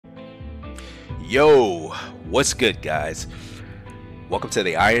Yo, what's good, guys? Welcome to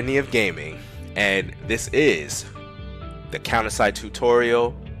the Irony of Gaming, and this is the CounterSide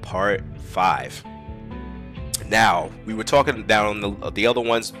tutorial part 5. Now, we were talking down on the other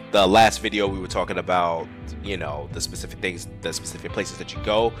ones, the last video we were talking about, you know, the specific things, the specific places that you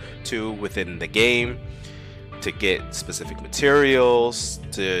go to within the game to get specific materials,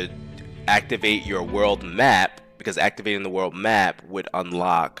 to activate your world map, because activating the world map would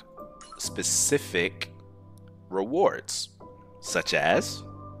unlock specific rewards, such as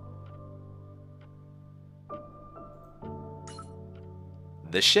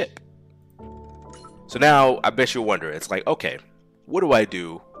the ship. So now I bet you're wondering, it's like, okay, what do I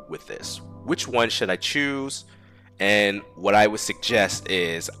do with this? Which one should I choose? And what I would suggest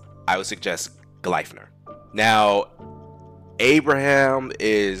is I would suggest Gleifner. Now, Abraham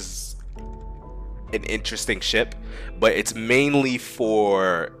is an interesting ship, but it's mainly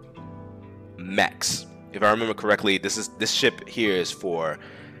for mechs. If I remember correctly, this ship here is for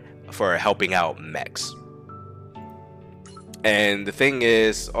helping out mechs. And the thing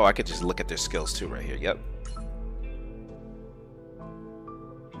is, oh, I could just look at their skills too right here. Yep.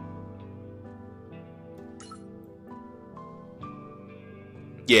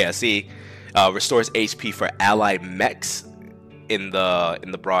 Yeah, see, restores HP for allied mechs in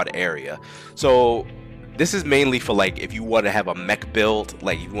the broad area. So this is mainly for, like, if you want to have a mech build,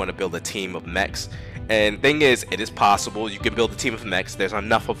 like you want to build a team of mechs. And thing is, it is possible you can build a team of mechs. There's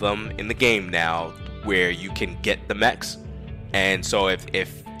enough of them in the game now where you can get the mechs. And so if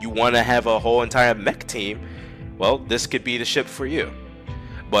you want to have a whole entire mech team, well, this could be the ship for you.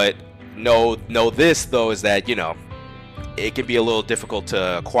 But know this though, is that, you know, it can be a little difficult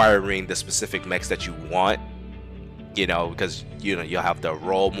to acquiring the specific mechs that you want, you know, because, you know, you'll have to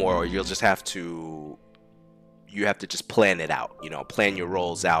roll more, or you'll just have to just plan it out, you know, plan your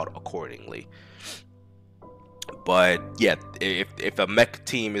rolls out accordingly. But yeah, if a mech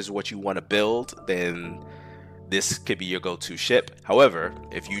team is what you want to build, then this could be your go-to ship. However,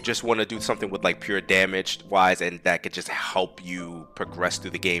 if you just want to do something with like pure damage wise, and that could just help you progress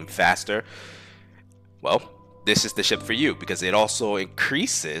through the game faster, well, this is the ship for you, because it also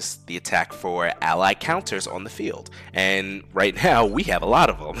increases the attack for ally counters on the field. And right now we have a lot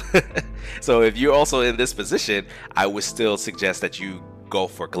of them. So if you're also in this position, I would still suggest that you go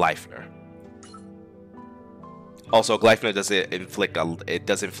for Gleifner. Also, Gleifner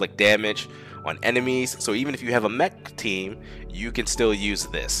does inflict damage on enemies. So even if you have a mech team, you can still use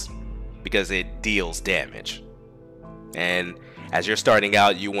this because it deals damage. And as you're starting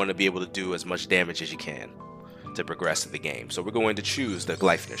out, you want to be able to do as much damage as you can to progress through the game. So we're going to choose the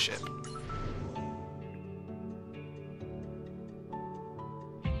Gleifner ship.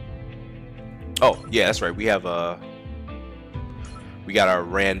 Oh yeah, that's right. We got our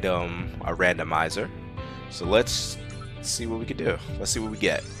randomizer. So let's see what we can do. Let's see what we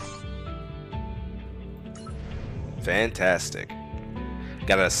get. Fantastic.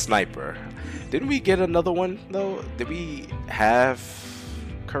 Got a sniper. Didn't we get another one though? Did we have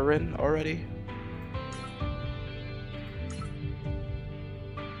Curran already?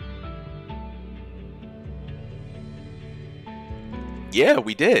 Yeah,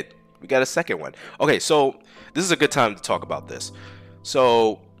 we did. We got a second one. Okay, so this is a good time to talk about this.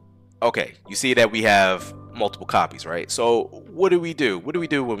 So, okay, you see that we have multiple copies, right? So what do we do? What do we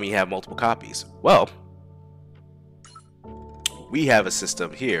do when we have multiple copies? Well, we have a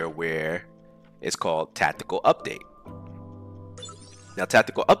system here where it's called Tactical Update. Now,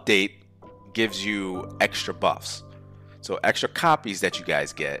 Tactical Update gives you extra buffs. So extra copies that you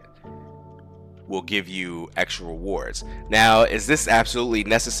guys get will give you extra rewards. Now, is this absolutely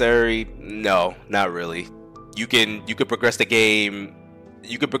necessary? No, not really. You can progress the game.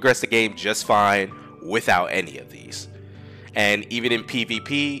 You can progress the game just fine without any of these. And even in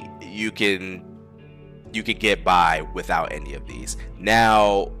PvP, you can get by without any of these.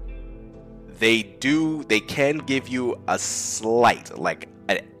 Now, they can give you a slight, like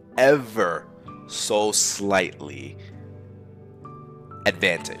an ever so slightly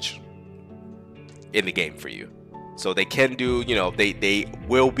advantage in the game for you. So they can do, you know, they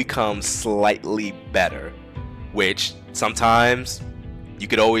will become slightly better, which sometimes you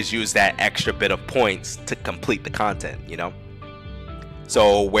could always use that extra bit of points to complete the content, you know?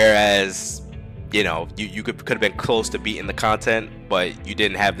 So whereas, you know, you could have been close to beating the content, but you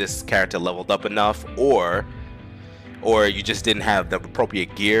didn't have this character leveled up enough, or you just didn't have the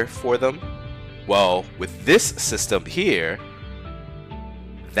appropriate gear for them. Well, with this system here,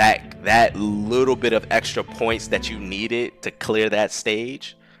 that little bit of extra points that you needed to clear that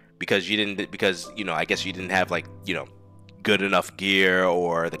stage, because you know, I guess you didn't have, like, you know, good enough gear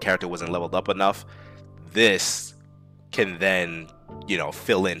or the character wasn't leveled up enough, this can then, you know,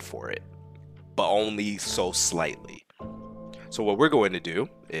 fill in for it, but only so slightly. So what we're going to do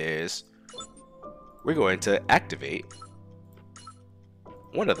is we're going to activate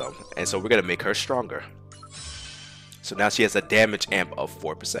one of them, and so we're going to make her stronger. So now she has a damage amp of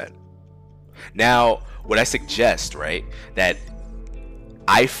 4%. Now, what I suggest, right, that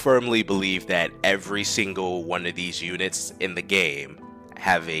I firmly believe that every single one of these units in the game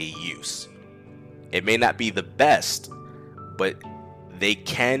have a use. It may not be the best, but they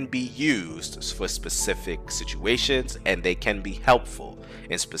can be used for specific situations, and they can be helpful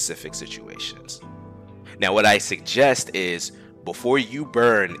in specific situations. Now, what I suggest is, before you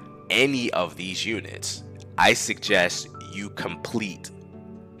burn any of these units, I suggest you complete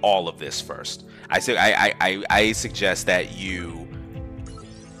all of this first. I suggest that you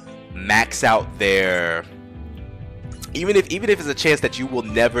max out their, even if it's a chance that you will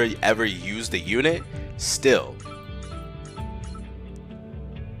never ever use the unit, still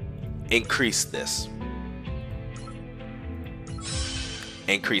increase this.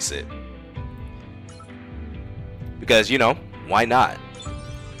 Increase it. Because, you know, why not?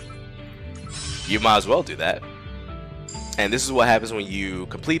 You might as well do that. And this is what happens when you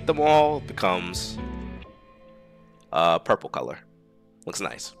complete them all. It becomes purple color. Looks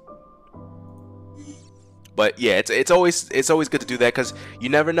nice. But yeah, it's always good to do that, because you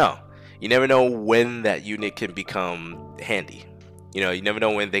never know. You never know when that unit can become handy. You know, you never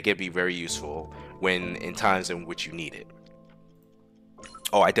know when they can be very useful when in times in which you need it.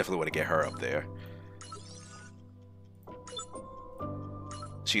 Oh, I definitely want to get her up there.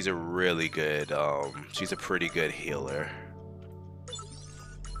 She's a really good, she's a pretty good healer.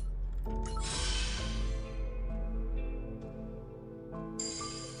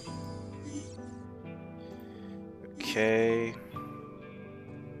 Okay.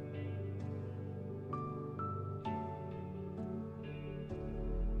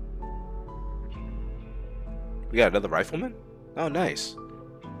 We got another rifleman? Oh, nice.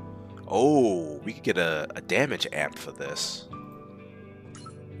 Oh, we could get a damage amp for this.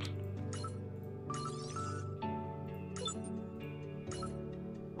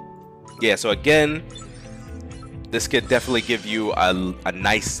 Yeah, so again, this could definitely give you a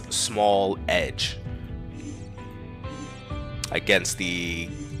nice small edge against the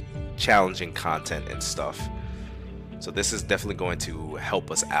challenging content and stuff. So this is definitely going to help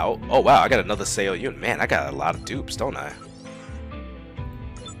us out. Oh wow, I got another sale unit. Man, I got a lot of dupes, don't I?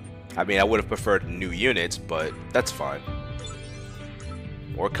 I mean, I would have preferred new units, but that's fine.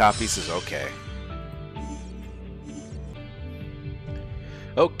 More copies is okay.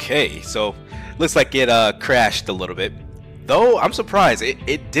 Okay, so looks like it crashed a little bit. Though I'm surprised,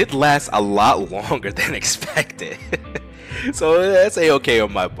 it did last a lot longer than expected. So that's a-okay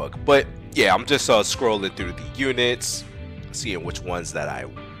on my book. But yeah, I'm just scrolling through the units, seeing which ones that I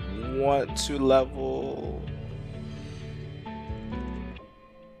want to level.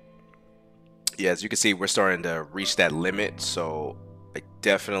 Yeah, as you can see, we're starting to reach that limit, so I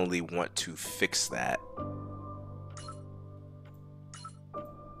definitely want to fix that.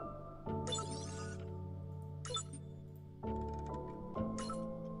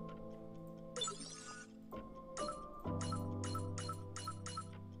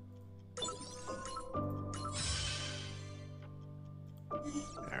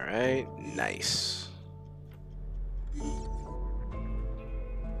 Alright, nice.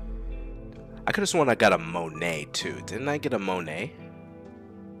 I could have sworn I got a Monet too. Didn't I get a Monet?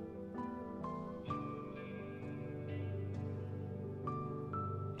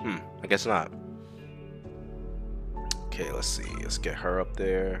 I guess not. Okay, let's see. Let's get her up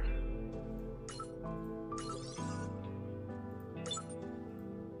there.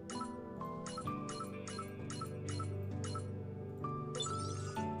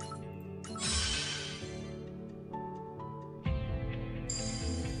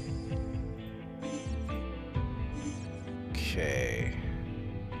 Okay.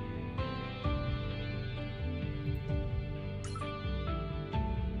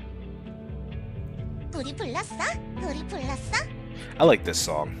 I like this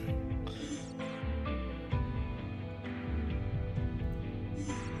song.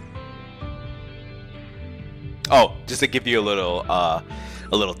 Oh, just to give you a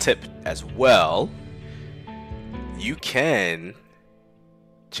little tip as well, you can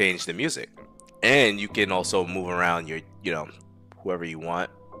change the music, and you can also move around your, you know, whoever you want.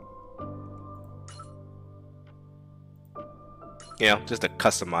 You know, just to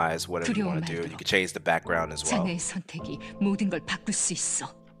customize whatever you want to do. You can change the background as well. 자네의 선택이 모든 걸 바꿀 수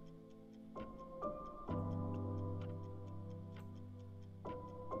있어.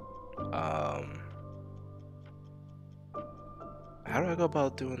 how do I go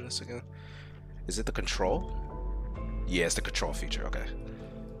about doing this again? Is it the control? Yeah, it's the control feature. Okay.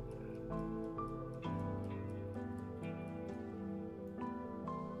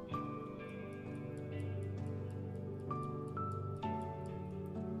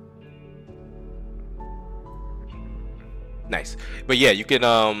 Nice. But yeah, you can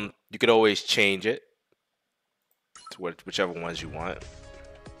always change it to whichever ones you want.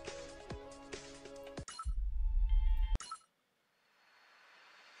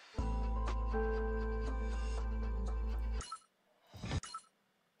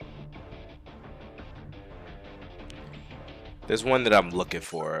 There's one that I'm looking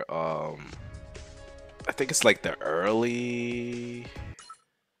for. I think it's like the early.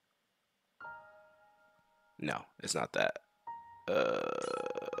 No, it's not that.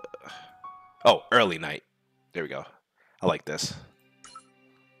 Oh, early night. There we go. I like this.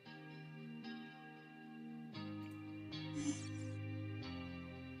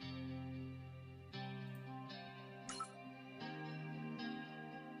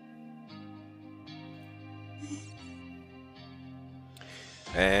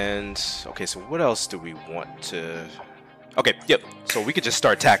 And okay, so what else do we want to? Okay, yep. So we could just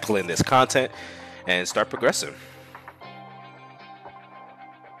start tackling this content and start progressing.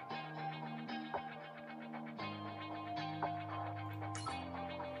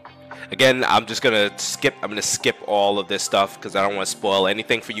 Again, I'm gonna skip all of this stuff because I don't want to spoil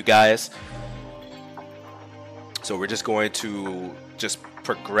anything for you guys. So we're just going to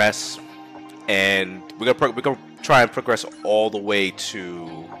progress, and we're gonna try and progress all the way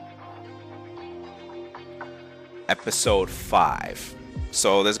to episode 5.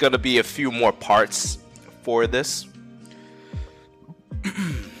 So there's gonna be a few more parts for this.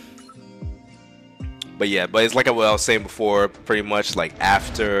 But yeah, but it's like what I was saying before, pretty much like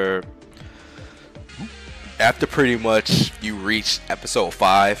after pretty much you reach episode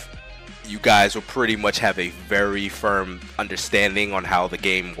 5, you guys will pretty much have a very firm understanding on how the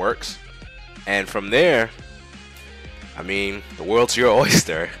game works. And from there, I mean, the world's your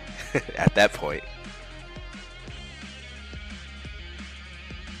oyster at that point.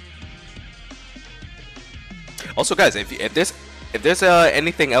 Also, guys, if there's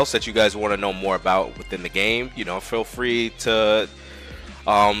anything else that you guys want to know more about within the game, you know, feel free to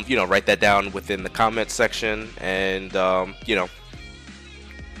you know, write that down within the comment section. And you know,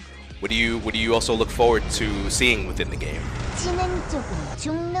 what do you also look forward to seeing within the game?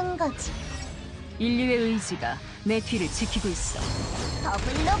 인류의 의지가 내 뒤를 지키고 있어.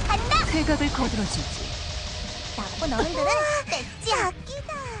 더블로 간다. 쾌각을 거들어주지. 나쁜 어른들은 떼지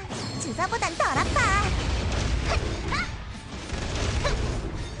아끼다. 주사보단 덜 아파.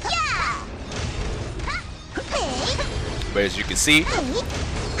 But as you can see,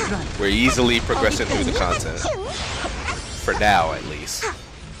 we're easily progressing through the content. For now, at least.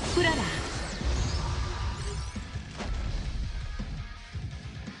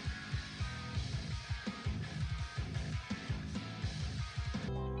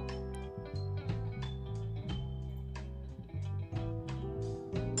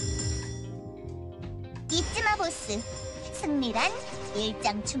 잊지마 보스. 승리란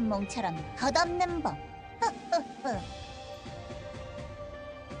일장춘몽처럼 덧없는 법.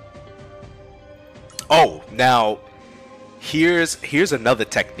 Oh, now here's another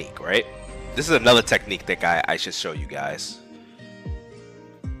technique, right? This is another technique that I should show you guys.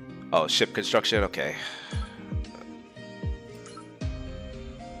 Oh, ship construction, okay.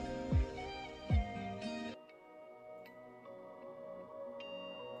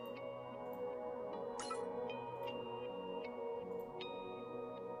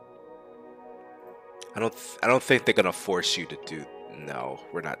 I don't think they're gonna force you to do. No,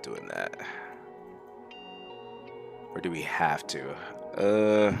 we're not doing that. Or do we have to?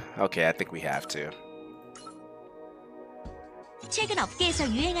 Okay, I think we have to. 최근 업계에서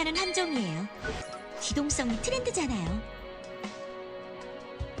유행하는 함정이에요. 기동성이 트렌드잖아요.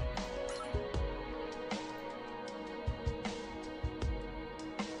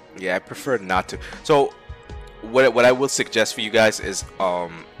 Yeah, I prefer not to. So, what I will suggest for you guys is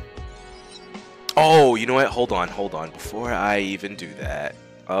oh, you know what? Hold on. Before I even do that,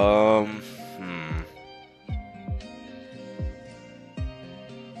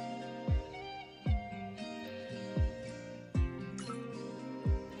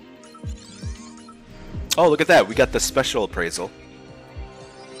 Oh, look at that. We got the special appraisal.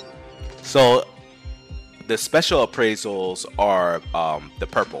 So, the special appraisals are the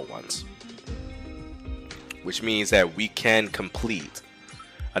purple ones, which means that we can complete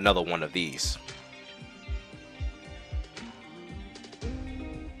another one of these.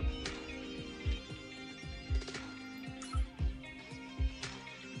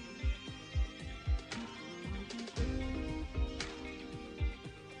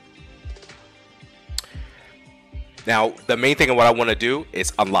 Now, the main thing of what I want to do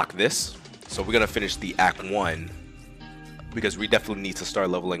is unlock this. So we're going to finish the Act 1 because we definitely need to start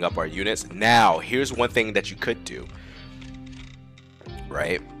leveling up our units. Now, here's one thing that you could do,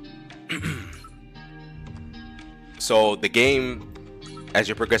 right? So the game, as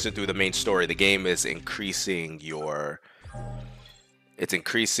you're progressing through the main story, the game is increasing your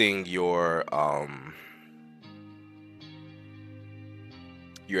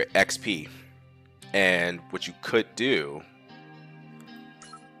XP. And what you could do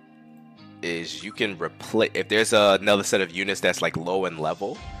is you can replace, if there's another set of units that's like low in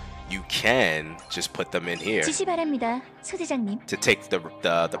level, you can just put them in here 지시 바랍니다, 소대장님. to take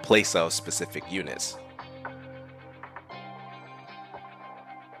the place of specific units.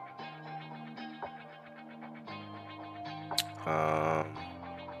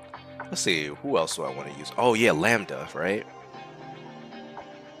 Let's see, who else do I want to use? Oh yeah, Lambda, right?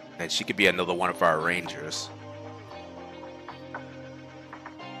 And she could be another one of our rangers.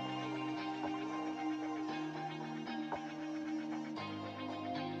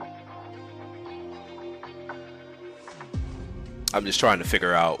 I'm just trying to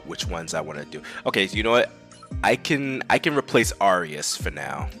figure out which ones I want to do. Okay, so you know what? I can replace Arius for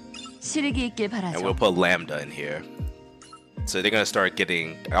now. And we'll put Lambda in here. So they're gonna start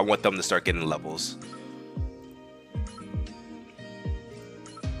getting, I want them to start getting levels.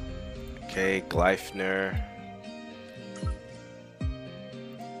 Okay, Gleifner.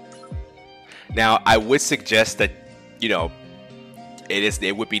 Now I would suggest that, you know,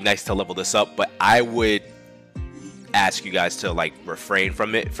 it would be nice to level this up, but I would ask you guys to like refrain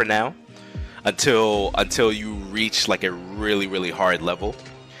from it for now until you reach like a really hard level,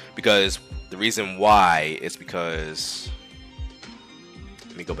 because the reason why is because,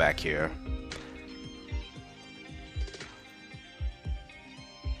 let me go back here.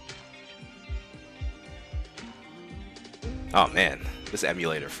 Oh man, this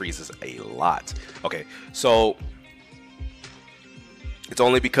emulator freezes a lot. Okay, so it's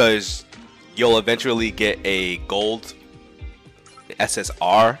only because you'll eventually get a gold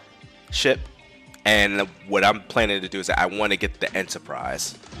SSR ship, and what I'm planning to do is I want to get the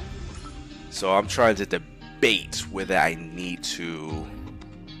Enterprise. So I'm trying to debate whether I need to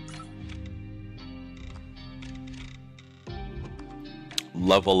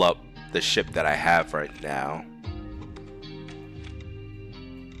level up the ship that I have right now.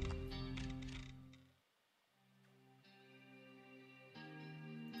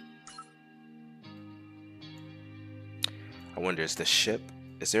 I wonder, is the ship,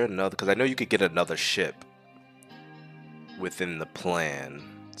 is there another, because I know you could get another ship within the plan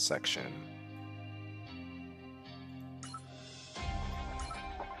section.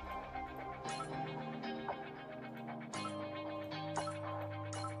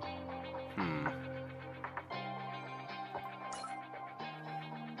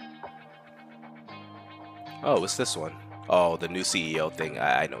 Oh, what's this one? Oh, the new CEO thing.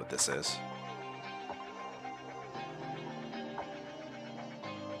 I know what this is.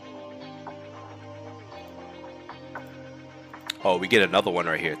 Oh, we get another one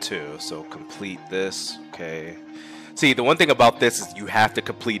right here too. So complete this. Okay. See, the one thing about this is you have to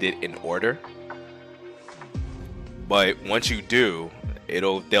complete it in order. But once you do,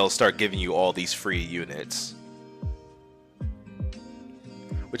 they'll start giving you all these free units,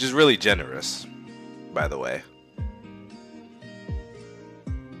 which is really generous, by the way.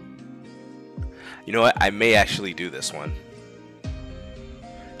 You know what? I may actually do this one,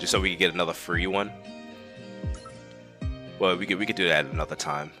 just so we can get another free one. Well, we could do that another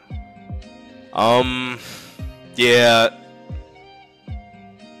time. Yeah.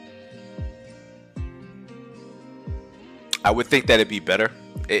 I would think that it'd be better.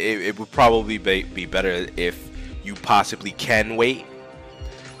 It would probably be better if you possibly can wait.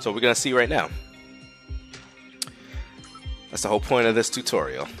 So we're gonna see right now. That's the whole point of this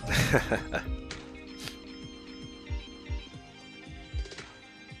tutorial.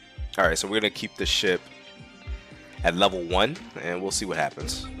 Alright, so we're gonna keep the ship at level 1 and we'll see what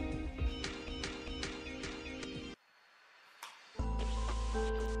happens.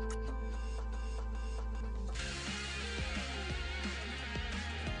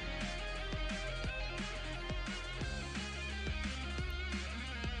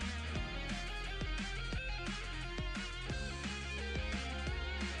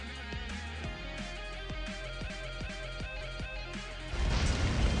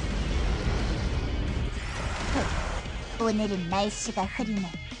 오늘은 날씨가 흐리네.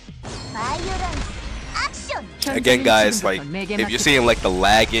 바이올런스 액션. Again, guys, like if you're seeing like the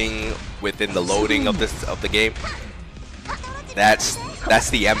lagging within the loading of the game, that's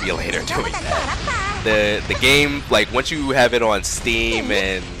the emulator doing that. the game, like once you have it on Steam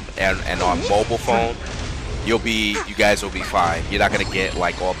and on mobile phone, you guys will be fine. You're not gonna get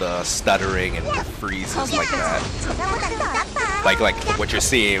like all the stuttering and freezes like that. Like what you're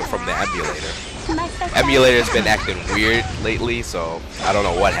seeing from the emulator. Emulator's been acting weird lately, so I don't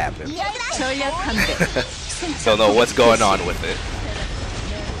know what happened. Don't know what's going on with it.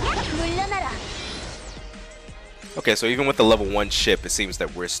 Okay, so even with the level 1 ship, it seems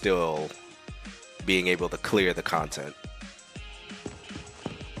that we're still being able to clear the content.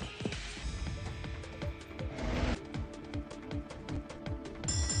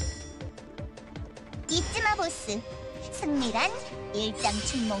 잊지마 보스. 승리란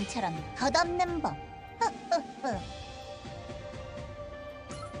일장춘몽처럼 덧없는 법.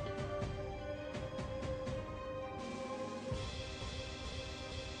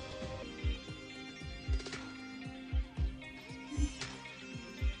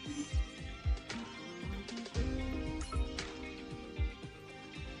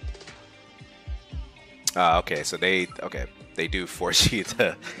 Okay, so they do force you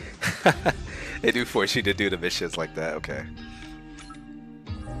to they do force you to do the missions like that. Okay.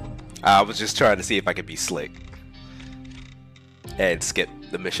 I was just trying to see if I could be slick and skip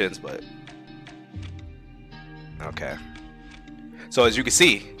the missions, but okay. So as you can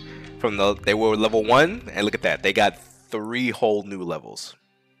see, they were level 1, and look at that, they got 3 whole new levels.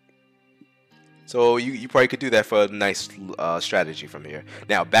 So you probably could do that for a nice strategy from here.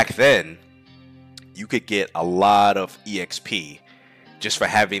 Now back then, you could get a lot of EXP just for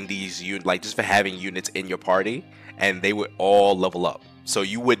having just for having units in your party, and they would all level up. So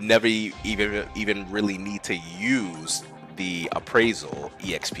you would never even really need to use the appraisal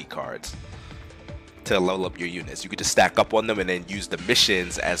EXP cards to level up your units. You could just stack up on them and then use the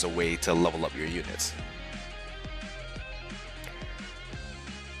missions as a way to level up your units.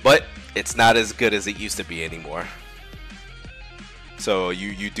 But it's not as good as it used to be anymore. So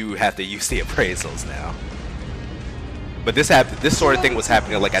you do have to use the appraisals now. But this sort of thing was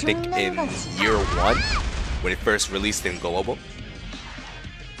happening, like, I think in year 1 when it first released in global.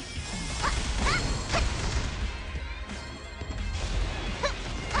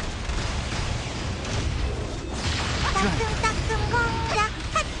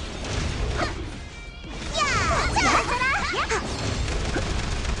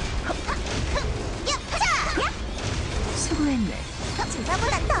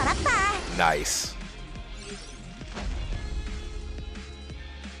 Nice.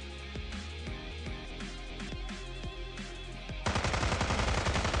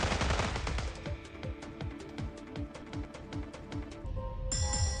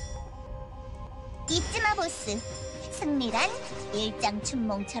 잊지마 보스. 승리란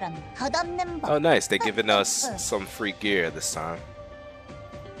일장춘몽처럼 덧없는 법. Oh, nice. They're giving us some free gear this time.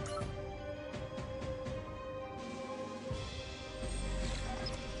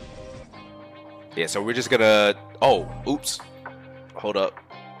 Yeah, so we're just gonna... Oh, oops. Hold up.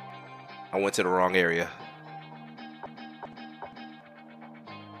 I went to the wrong area.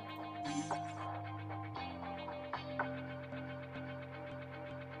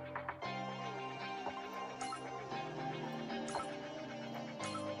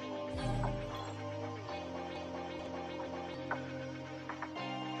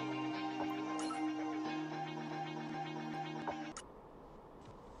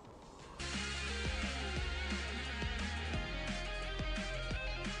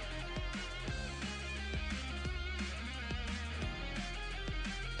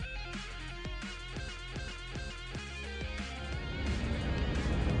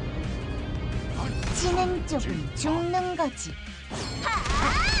 지는 쪽은 죽는 거지.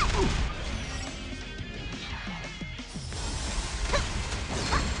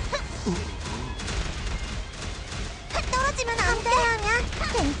 떨어지면 안 돼.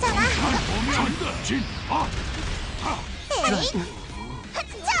 괜찮아. 에이,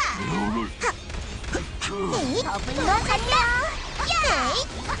 자, 더블로 간다.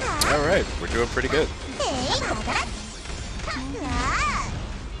 All right, we're doing pretty good. 에이, 받아라.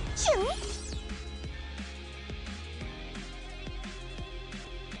 슝.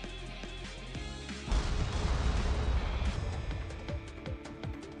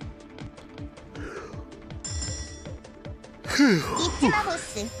 잊지마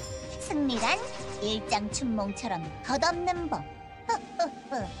보스. 승리란 일장춘몽처럼 덧없는 법.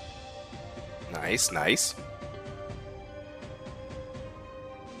 Nice, nice.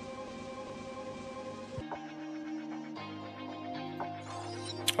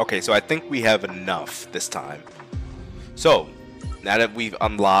 Okay, so I think we have enough this time. So, now that we've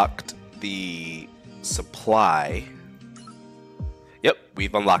unlocked the supply, Yep,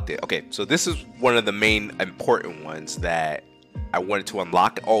 we've unlocked it. Okay, so this is one of the main important ones that I wanted to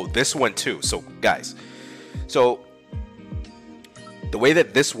unlock. Oh, this one too. So guys, so the way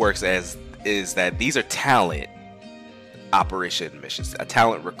that this works is that these are talent operation missions, a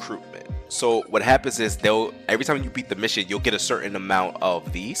talent recruitment. So what happens is every time you beat the mission, you'll get a certain amount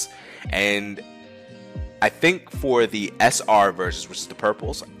of these. And I think for the SR versions, which is the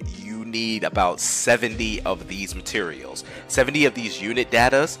purples, you need about 70 of these materials, 70 of these unit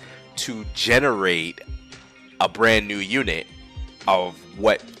datas to generate a brand new unit of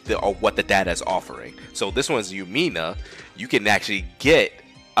what the data is offering. So this one's Yumina. You can actually get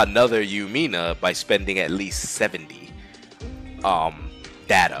another Yumina by spending at least 70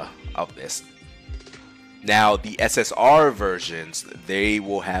 data of this. Now the SSR versions, they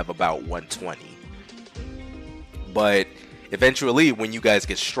will have about 120. But eventually, when you guys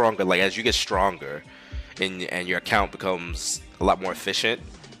get stronger, like as you get stronger and your account becomes a lot more efficient,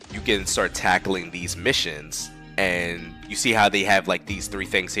 you can start tackling these missions. And you see how they have like these 3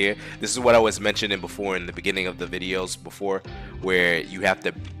 things here. This is what I was mentioning before in the beginning of the videos before, where you have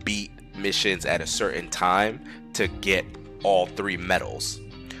to beat missions at a certain time to get all 3 medals.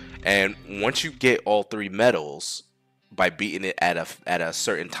 And once you get all 3 medals by beating it at a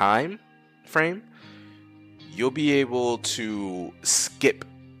certain time frame, you'll be able to skip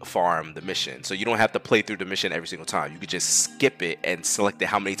farm the mission. So you don't have to play through the mission every single time. You could just skip it and select it.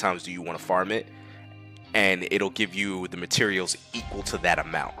 How many times do you want to farm it? And it'll give you the materials equal to that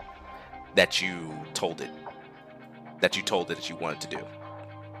amount that you told it that you wanted to do.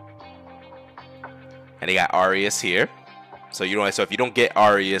 And they got Arius here. So so if you don't get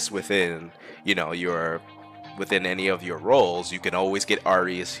Arius within, within any of your roles, you can always get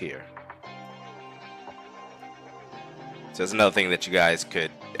Arius here. So that's another thing that you guys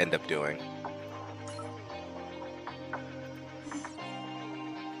could end up doing.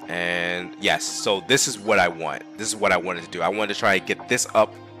 And yes, so this is what I want. This is what I wanted to do. I wanted to try and get this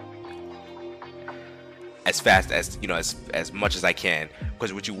up as fast as, as much as I can.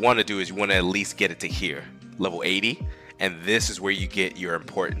 Because what you want to do is you want to at least get it to here, level 80. And this is where you get your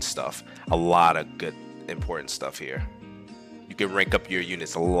important stuff. A lot of good important stuff here. You can rank up your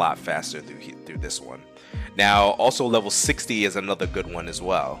units a lot faster through this one. Now, also level 60 is another good one as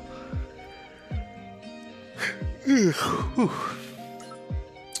well.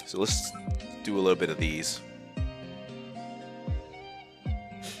 So let's do a little bit of these.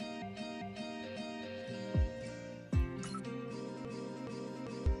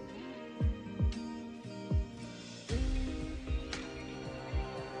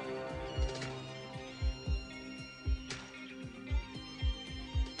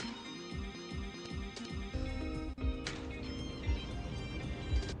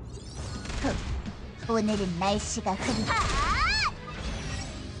 오늘은 날씨가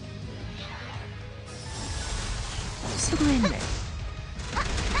수고했네.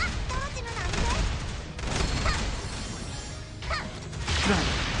 떨어지면 안 돼.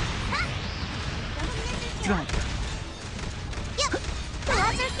 드라이브.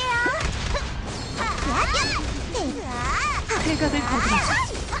 도와줄게요. 퇴각을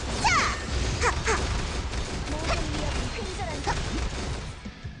거두지.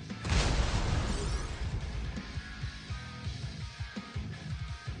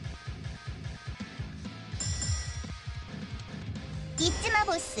 잊지마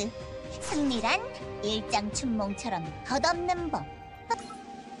보스. 승리란 일장춘몽처럼 덧없는 법.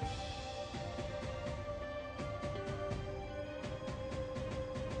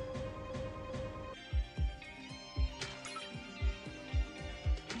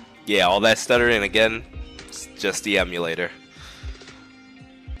 Yeah, all that stuttering again, it's just the emulator.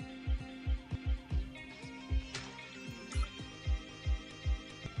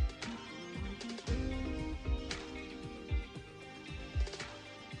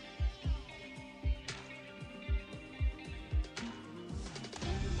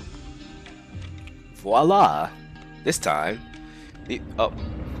 Voila! This time, I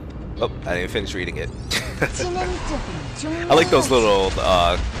didn't finish reading it. I like those little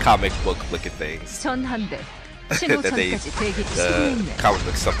comic book looking things. The comic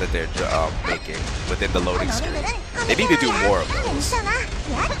book stuff that they're making within the loading screen. They need to do more of those.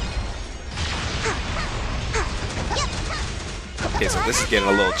 Okay, so this is getting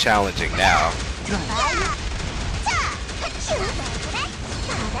a little challenging now.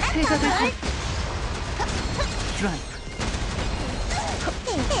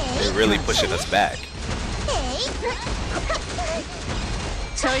 They're really pushing us back.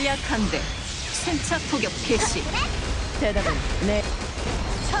 전략한대. 생차 포격 개시. 대답은 네.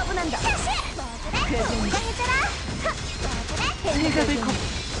 처분한다. 건강해져라. 회갑을 거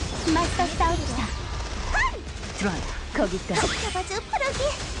맞서 싸웁시다. 들어와. 거기까지. 잡아줘, 프로기.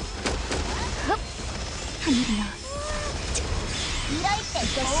 하늘이여. 이럴 때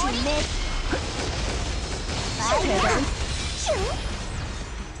이것이 내 회갑은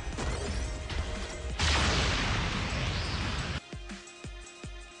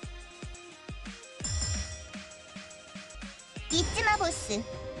잊지마 보스.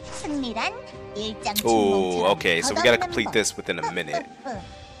 승리란 일장 Oh, 춘몽처럼 okay, so we gotta complete 걷어내는 this within a minute.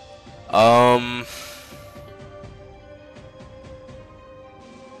 법.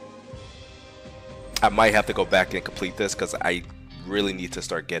 I might have to go back and complete this because I really need to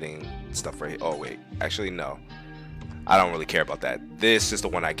start getting stuff right here. Oh, wait. Actually, no. I don't really care about that. This is the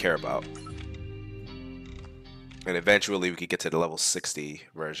one I care about. And eventually we could get to the level 60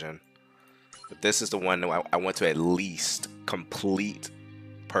 version. But this is the one that I want to at least complete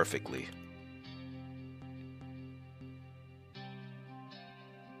perfectly.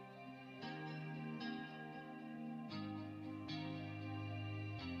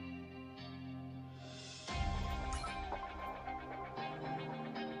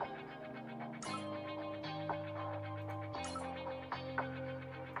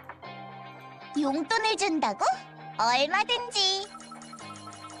 용돈을 준다고? 얼마든지.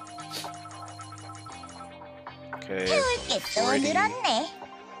 Okay. 태울 게 또 40. 늘었네.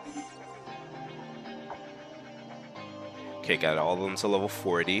 Okay, got all of them to level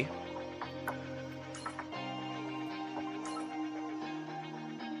 40.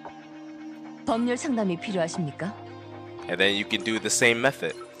 법률 상담이 필요하십니까? And then you can do the same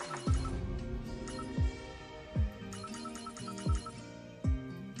method.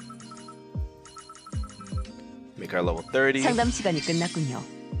 Make our level 30, 상담 시간이 끝났군요.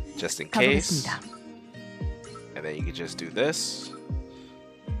 just in case. 가보겠습니다. And then you can just do this.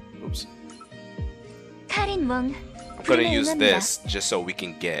 Oops. 카린 몽. I'm gonna use this just so we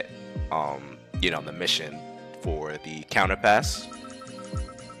can get, you know, the mission for the counter pass.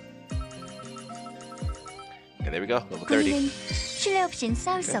 And there we go, level 30. 우리는 신뢰 없인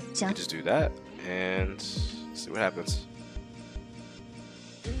싸울 수 Okay, 없죠. we just do that and see what happens.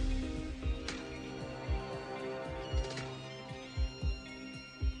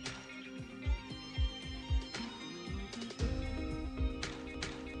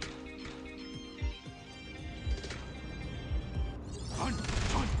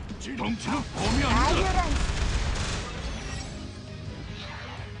 아유란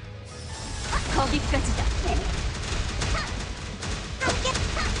거기까지다. 함께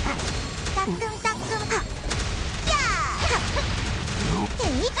따끔따끔 야!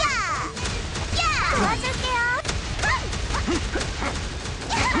 데이가! 야! 도와줄게요.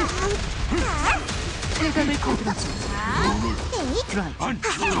 회갑을 거들어줘. 데이 들어와.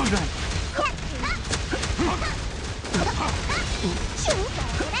 들어와.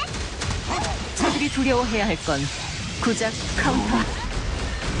 저들이 두려워해야 할 건 고작 카운터.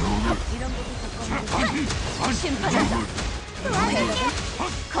 심판한다.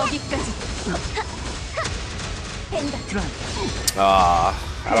 거기까지. 들어와.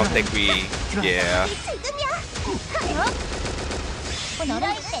 I don't think we, yeah. 지금이야. 이럴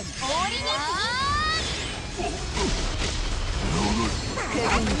땐 어린이지.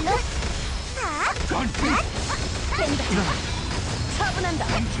 차분한다.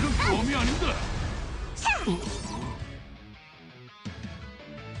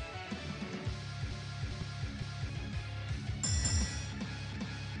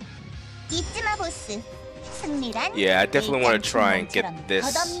 잊지마 보스. 승리란 Yeah, I definitely want to 일장 try and get 춘몽처럼 this.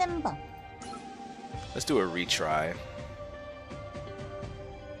 걷어내는 법. Let's do a retry.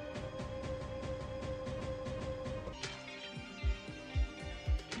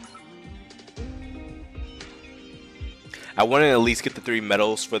 I want to at least get the 3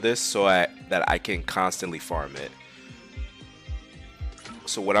 medals for this so that I can constantly farm it.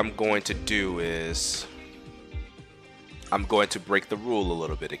 So what I'm going to do is I'm going to break the rule a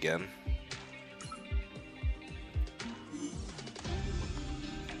little bit again.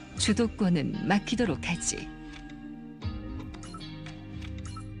 주도권은 맡기도록 하지.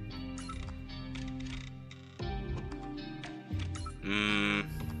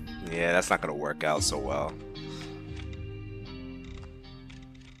 Yeah, that's not gonna work out so well.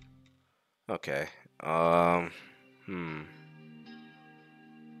 Okay. All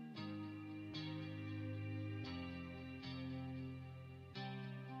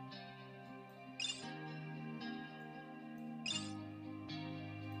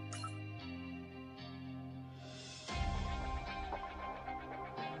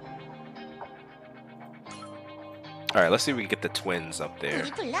right, let's see if we can get the twins up there.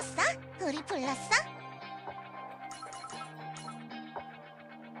 우리 불렀어? 우리 불렀어?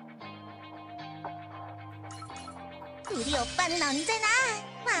 우리 오빠는 언제나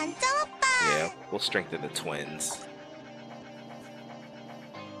완전 오빠. Yeah, we'll strengthen the twins.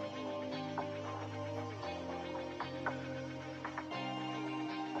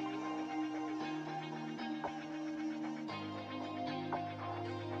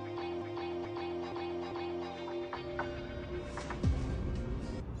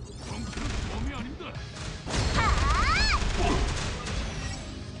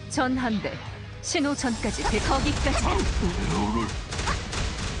 전 한 대, 신호 전까지 거기까지.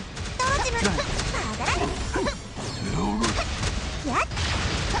 떨어지면 받아라.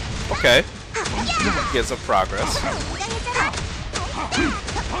 Okay, get some progress. 건강해져라.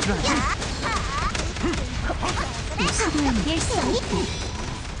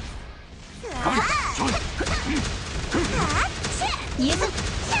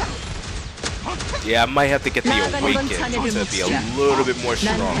 Yeah, I might have to get the awaken to be a little bit more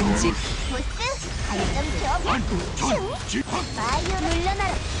난 stronger. 단지 보스 발전 켜. 마이오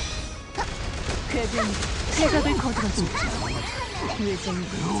물러나라. 그분 태각을 거들어주지. 요즘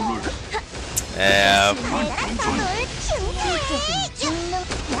Yeah, 널 충분히 죽는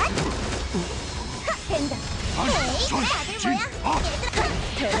야. 된다. 에이, 다들 뭐야?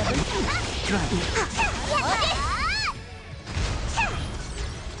 대답은 어디?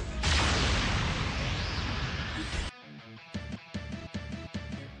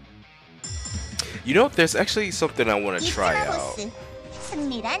 you know, there's actually something I want to try 이쯤아 out. 보스.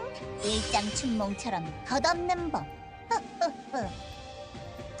 승리란 일장춘몽처럼 덧없는 법.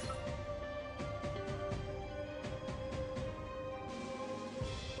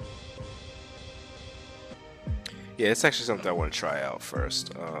 Yeah, it's actually something I want to try out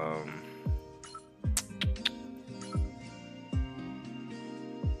first.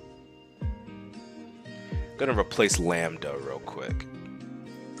 Gonna replace Lambda real quick.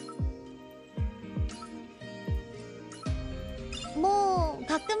 뭐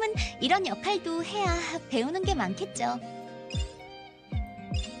가끔은 이런 역할도 해야 배우는 게 많겠죠.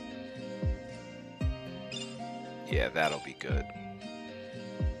 Yeah, that'll be good.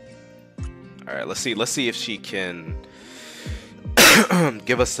 All right, let's see if she can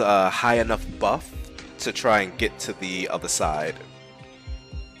give us a high enough buff to try and get to the other side.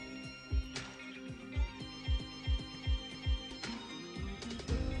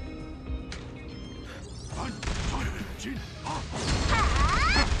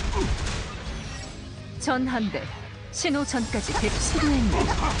 전 한 대, 신호 전까지 시도했네.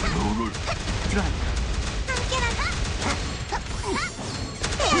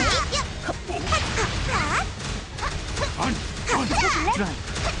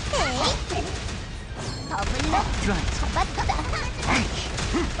 더블로 잡았다.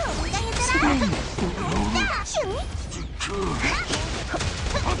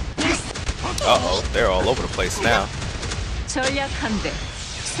 Uh-oh, they're all over the place now. 전략 한 대,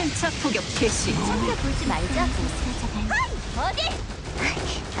 순착 포격 개시. 보지 말자. 어디?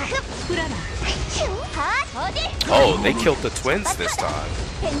 불안아. 어디? Oh, they killed the twins this time.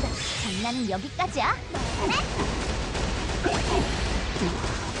 된다. 장난은 여기까지야.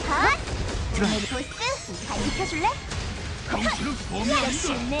 보스, 잘 지켜줄래?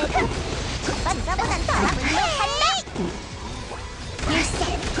 역시 내 적반가보단 더블로 할래. 일세.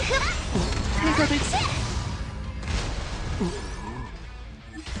 태각을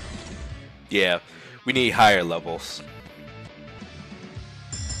Yeah, we need higher levels.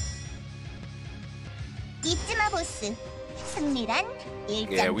 잊지마 보스. 승리란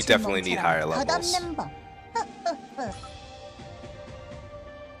Yeah, we definitely need higher levels. 덧없는 법.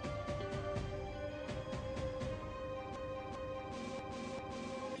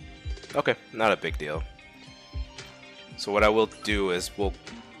 Okay, not a big deal. So what I will do is we'll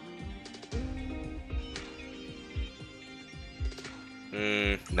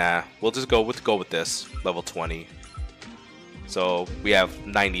nah, we'll just go with this level 20. So we have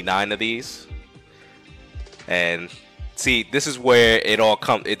 99 of these, and see, this is where it all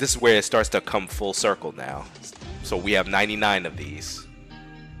comes. This is where it starts to come full circle now. So we have 99 of these,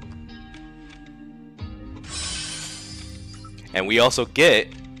 and we also get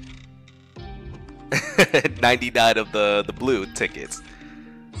 99 of the blue tickets.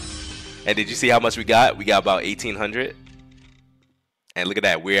 And did you see how much we got? We got about 1,800. And look at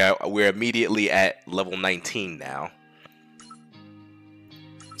that, we're immediately at level 19 now.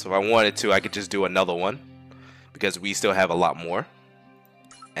 So if I wanted to, I could just do another one, because we still have a lot more.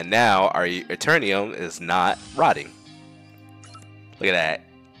 And now our Eternium is not rotting. Look at that,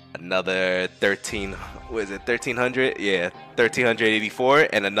 another 13. What is it? 1,300? Yeah, 1,384,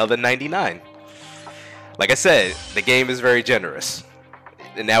 and another 99. Like I said, the game is very generous.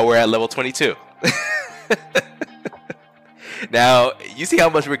 And now we're at level 22. Now, you see how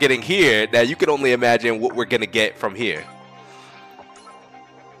much we're getting here. Now, you can only imagine what we're going to get from here.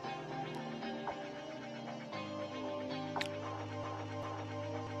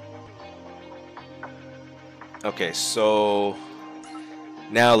 Okay, so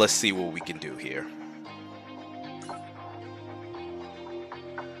now let's see what we can do here.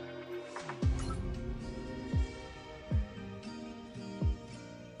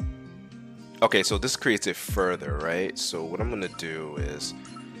 Okay, so this creates it further, right? So what I'm gonna do is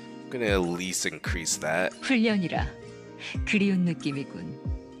I'm gonna at least increase that. 훈련이라 그리운 느낌이군.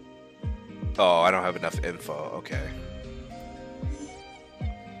 Oh, I don't have enough info. Okay.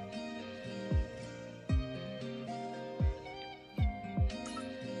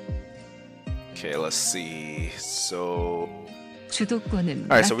 Okay, let's see. So, 주도권은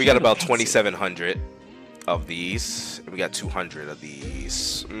all right, so we got about 맡기도록 하지. 2,700 of these. And we got 200 of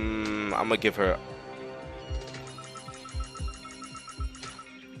these. I'm gonna give her.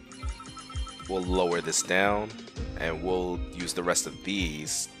 We'll lower this down, and we'll use the rest of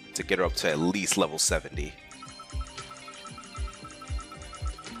these to get her up to at least level 70.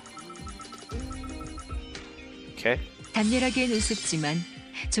 Okay. 담렬하게는 우습지만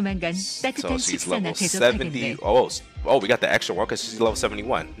조만간 So 따뜻한 she's 식사나 level 대접하겠네. 70. Oh, we got the extra one because she's level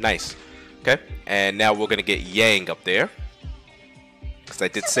 71. Nice. Okay. And now we're gonna get Yang up there. Because I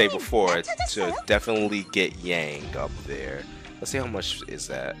did say before to definitely get Yang up there. Let's see how much is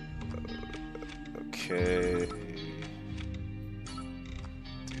that. Okay.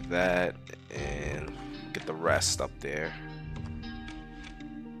 Do that and get the rest up there.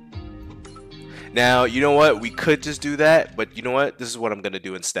 Now, you know what? We could just do that, but you know what? This is what I'm going to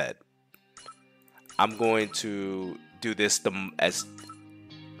do instead. I'm going to do this as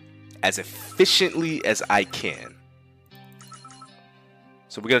efficiently as I can.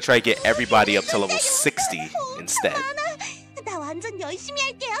 So we're going to try to get everybody up to level 60 instead. 나 완전 열심히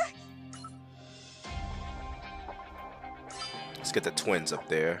할게요. Let's get the twins up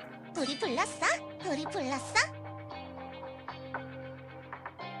there. 우리 불렀어? 우리 불렀어?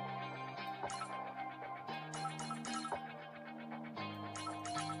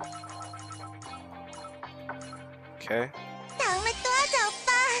 Okay. 다음에 또 하자,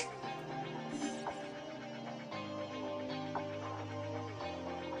 오빠.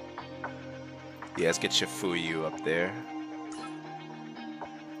 Yeah, let's get Shifuyu up there.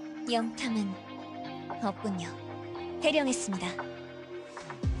 영탐은 없군요. 대령했습니다.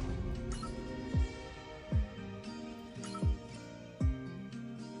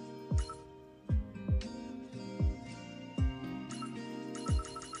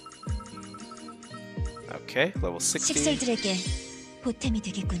 Okay, level 60. 식솔들에게 보탬이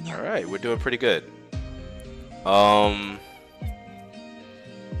되겠군요. Alright, we're doing pretty good.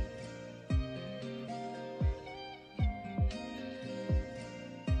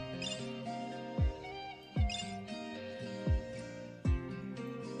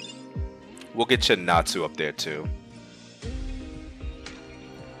 We'll get Chinatsu up there too.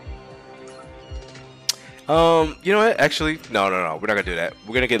 You know what? Actually, no. We're not gonna do that.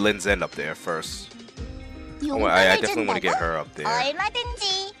 We're gonna get Lin Zen up there first. I definitely want to get her up there.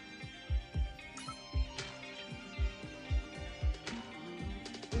 얼마든지.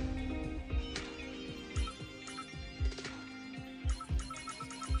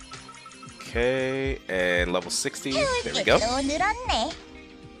 Okay, and level 60. There we go. 또 늘었네.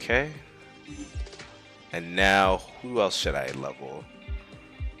 Okay. And now, who else should I level?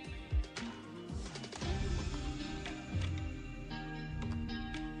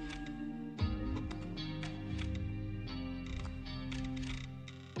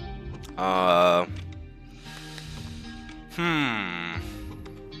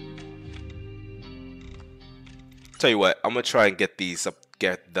 Tell you what, I'm gonna try and get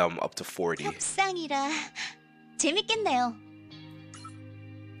them up to 40. 협상이라 재밌겠네요.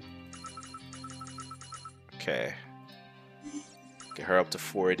 Okay. Get her up to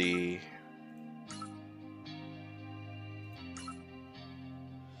 40.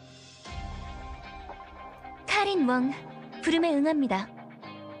 카린 웡, 부름에 응합니다.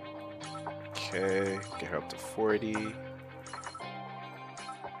 Okay, get her up to 40.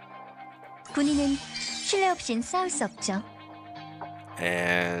 군인은 신뢰 없인 싸울 수 없죠.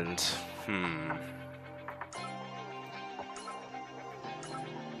 And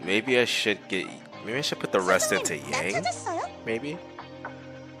maybe I should put the rest into Yang. 찾았어요? Maybe.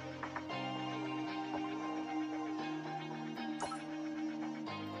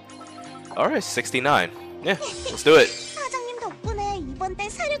 All right, 69. Yeah, let's do it. 사장님 덕분에 이번 달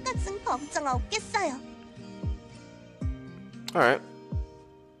사료값은 걱정 없겠어요. All right.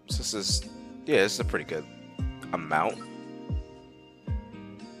 So this is a pretty good amount.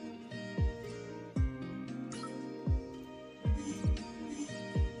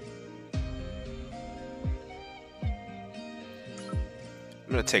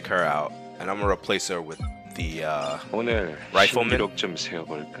 gonna take her out, and I'm gonna replace her with the 오늘 Rifleman? 신기록 좀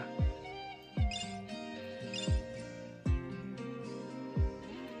세워볼까?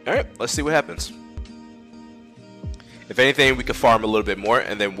 Alright, let's see what happens. If anything, we could farm a little bit more,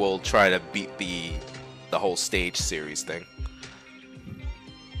 and then we'll try to beat the whole stage series thing.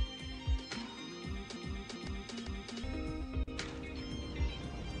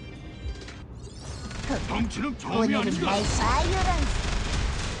 오늘은 날 사유란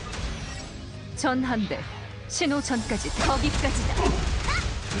전한대 신호 전까지 거기까지다.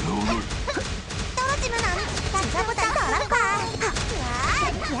 떨어지면 안 돼. 나보다 덜한 거야.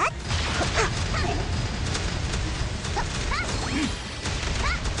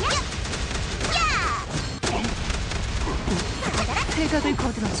 퇴각을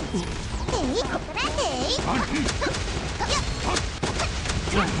거들어주지.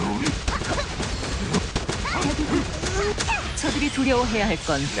 저들이 두려워해야 할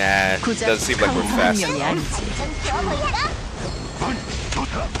건 Nah, it 고작 doesn't seem like we're fast 강화명이 enough. 아니지.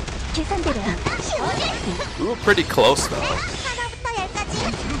 계산대로야. We were pretty close though. 하나부터 열까지.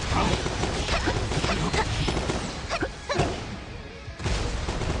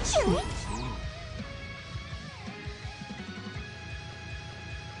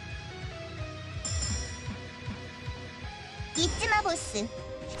 잊지 마 보스.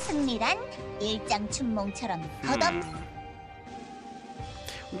 승리란 일장춘몽처럼 덧없.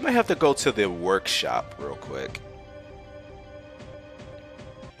 We might have to go to the workshop real quick.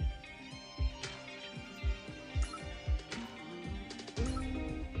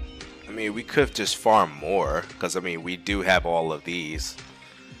 I mean, we could just farm more, because, I mean, we do have all of these.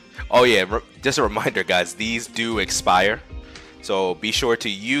 Oh yeah, just a reminder, guys, these do expire. So be sure to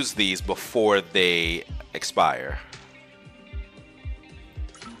use these before they expire.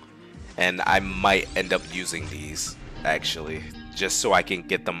 And I might end up using these, actually, just so I can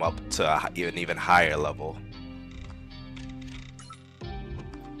get them up to an even higher level.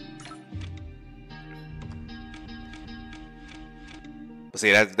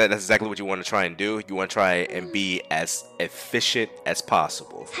 See, that's exactly what you want to try and do. You want to try and be as efficient as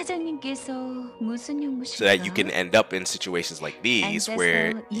possible, 사장님께서 무슨 용무실까? so that you can end up in situations like these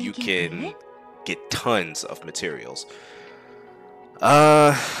where you can get tons of materials.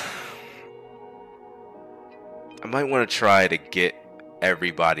 I might want to try to get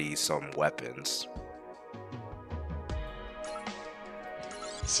everybody some weapons.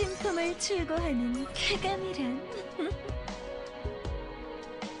 신품을 출고하는 쾌감이란.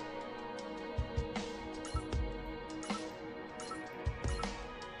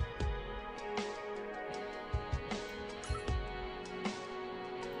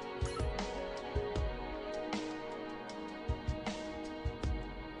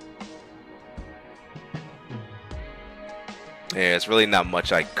 Yeah, it's really not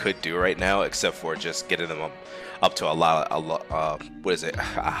much I could do right now except for just getting them up to what is it,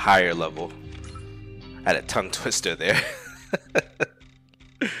 a higher level. I had a tongue twister there.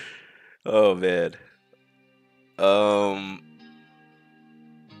 Oh man.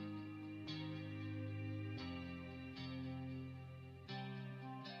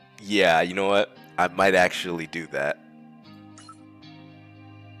 Yeah, you know what? I might actually do that.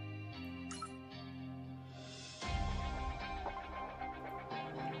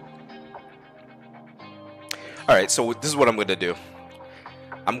 Alright, so this is what I'm going to do.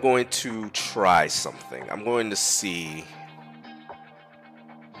 I'm going to try something. I'm going to see...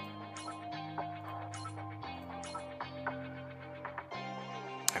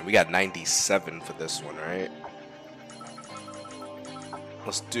 And we got 97 for this one, right?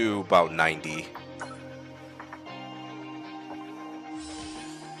 Let's do about 90.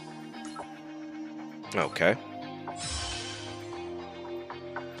 Okay.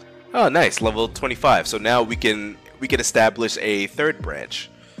 Oh, nice, level 25. So now we can establish a third branch.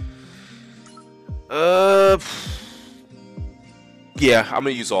 Yeah, I'm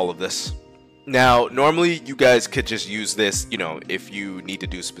gonna use all of this. Now, normally you guys could just use this, you know, if you need to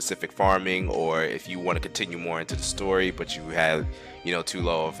do specific farming or if you want to continue more into the story, but you have, you know, too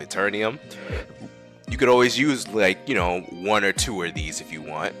low of Eternium. You could always use, like, you know, 1 or 2 of these if you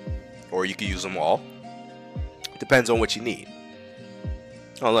want, or you could use them all. Depends on what you need.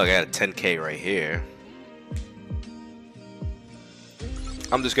 Oh look, I got a 10k right here.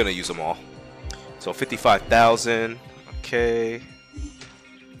 I'm just gonna use them all. So 55,000. Okay.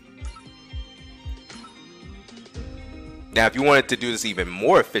 Now, if you wanted to do this even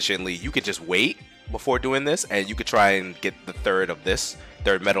more efficiently, you could just wait before doing this, and you could try and get the third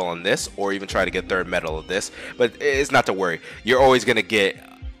metal on this, or even try to get third metal of this. But it's not to worry. You're always gonna get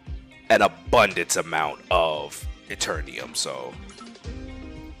an abundance amount of Eternium, so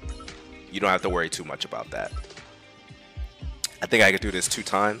you don't have to worry too much about that. I think I could do this 2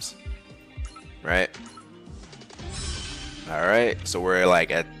 times, right? All right, so we're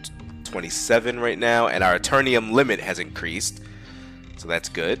like at 27 right now, and our Eternium limit has increased, so that's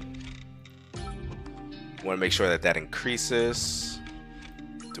good. Want to make sure that that increases.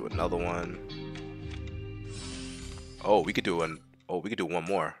 Do another one. Oh, we could do one. Oh, we could do one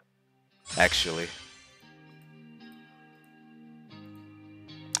more, actually.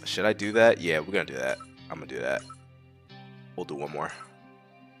 Should I do that? Yeah, we're gonna do that. I'm gonna do that. We'll do one more.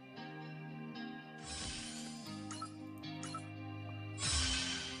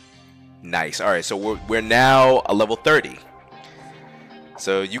 Nice. All right, so we're now a level 30.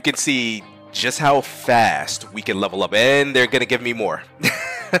 So you can see just how fast we can level up, and they're gonna give me more.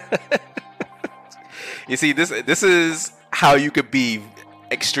 You see, this is how you could be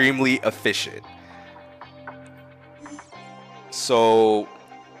extremely efficient. So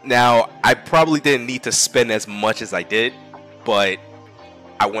now I probably didn't need to spend as much as I did, but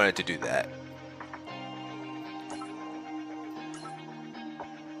I wanted to do that.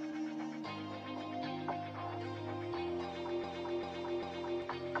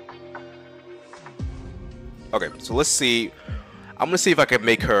 Okay, so let's see. I'm gonna see if I can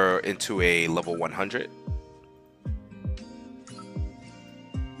make her into a level 100.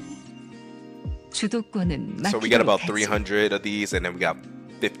 So we got about 300 of these, and then we got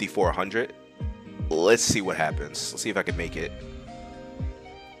 5,400. Let's see what happens. Let's see if I can make it.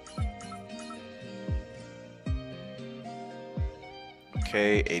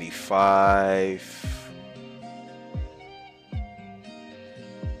 Okay, 85.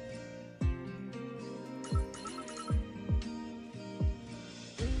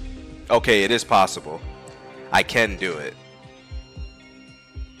 Okay, it is possible. I can do it.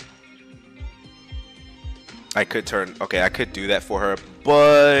 I could turn... Okay, I could do that for her,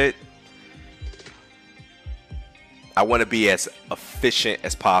 but I want to be as efficient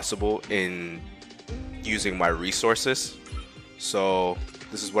as possible in using my resources. So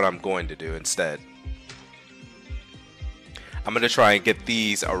this is what I'm going to do instead. I'm going to try and get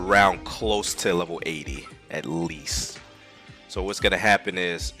these around close to level 80 at least. So what's going to happen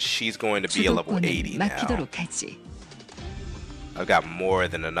is she's going to be a level 80 now. I've got more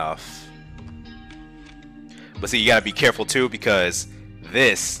than enough. But see, you got to be careful too, because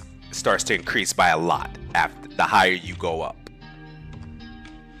this starts to increase by a lot after the higher you go up.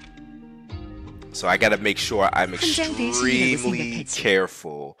 So I got to make sure I'm extremely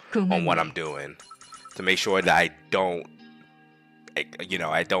careful on what I'm doing to make sure that I don't, you know,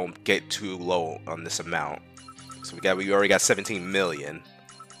 I don't get too low on this amount. So we already got 17 million.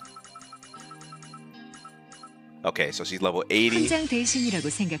 Okay, so she's level 80.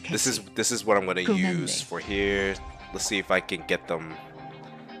 This is what I'm going to use for here. Let's see if I can get them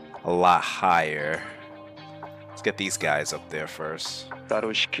a lot higher. Let's get these guys up there first.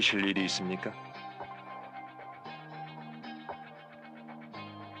 따로 시키실 일이 있습니까?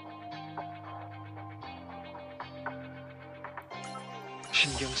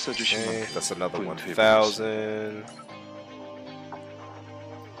 신경 써주신 Okay, 만큼 that's another 분투해보겠습니다. 1,000.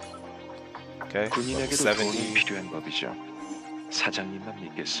 Okay, level 군인에게도 도움이 70. 필요한 법이죠. 사장님만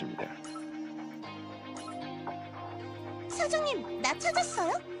믿겠습니다. 사장님, 나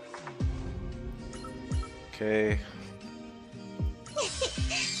찾았어요? Okay.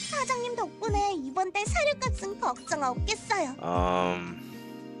 사장님 덕분에 이번 달 사료값은 걱정 없겠어요.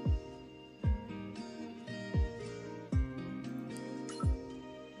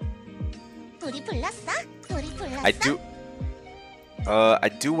 우리 불렀어? 우리 불렀어? I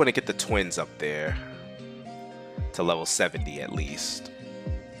do want to get the twins up there to level 70 at least.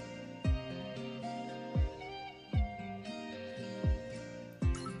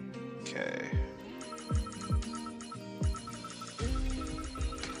 Okay.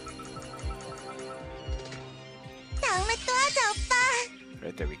 다음에 또 하자, 오빠.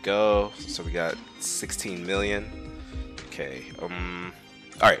 Right, there we go. So we got 16 million. Okay.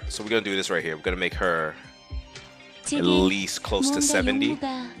 All right, so we're gonna do this right here. We're gonna make her at least close to 70.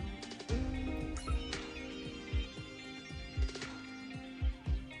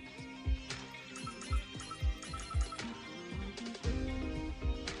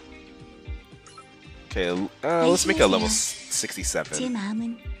 Okay, let's make a level 67. 제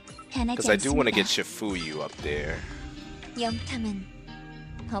마음은 변하지 Because I do want to get 않습니다. Shifuyu up there. 염탐은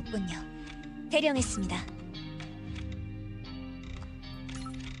없군요. 대령했습니다.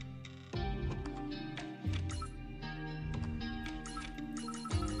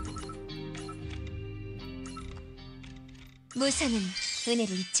 무사는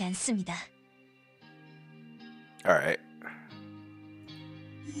은혜를 잊지 않습니다. All right.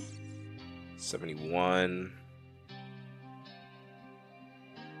 71.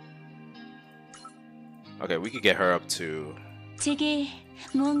 Okay, we could get her up to 제게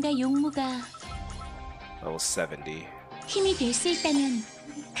무언가 용무가 level 70. 힘이 될 수 있다면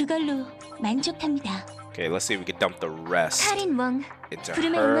그걸로 만족합니다. Okay, let's see if we can dump the rest 카린 왕 into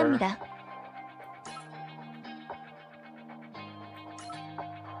부름에 her. 응합니다.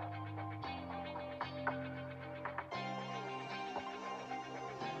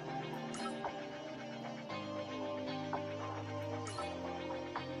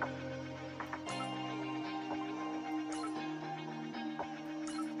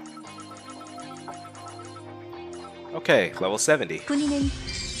 Okay, level 70. 군인은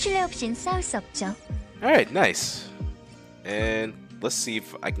신뢰 없인 싸울 수 없죠. Alright, nice. And let's see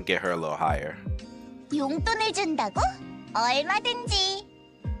if I can get her a little higher. 용돈을 준다고? 얼마든지.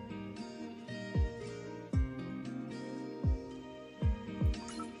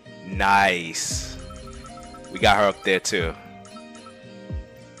 Nice. We got her up there too.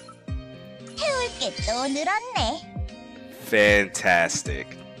 태울 게 또 늘었네. Fantastic.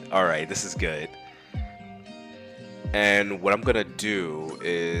 Alright, this is good. And what I'm gonna do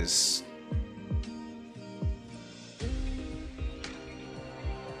is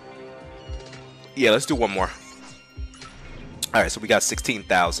yeah, let's do one more. Alright, so we got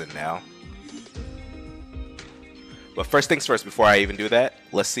 16,000 now. But first things first, before I even do that,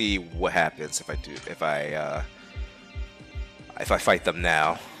 let's see what happens if I fight them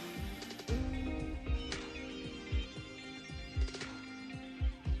now.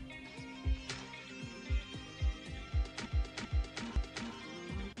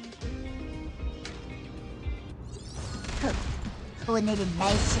 오늘은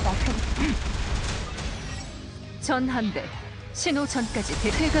날씨가 전한대 신호 전까지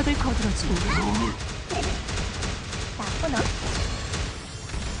대퇴각을 거들어주고 나쁜 놈.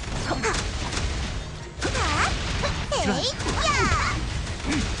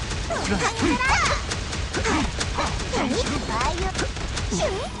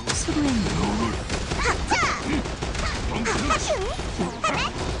 수고했네.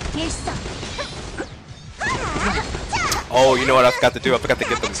 Oh, you know what I forgot to do? I forgot to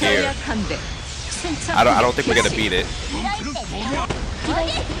get them gear. 전략한대 I don't think we're gonna beat it.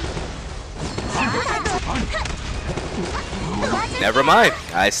 Never mind.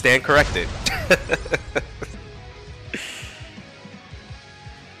 I stand corrected.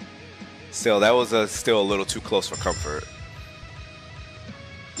 Still, that was still a little too close for comfort.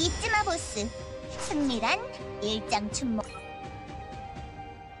 잊지 마 보스. 승리란 일장춘몽.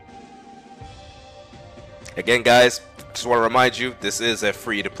 Again, guys, just want to remind you, this is a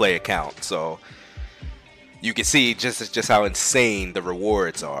free-to-play account, so you can see just how insane the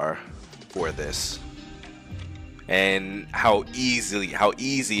rewards are for this, and how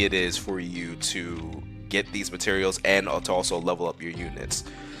easy it is for you to get these materials and to also level up your units.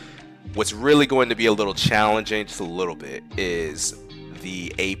 What's really going to be a little challenging, just a little bit, is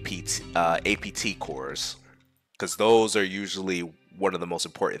the APT cores, because those are usually one of the most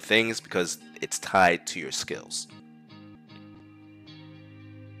important things because it's tied to your skills.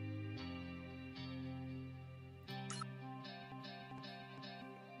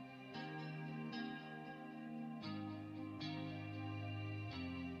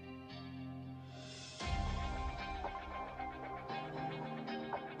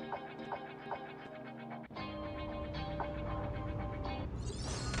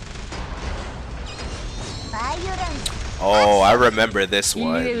 Oh, I remember this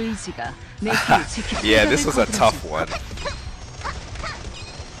one. 인류의 의지가 내 길을 지킬 Yeah, this was a 생각을 tough one.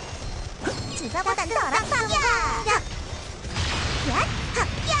 주사보단 덜 아파.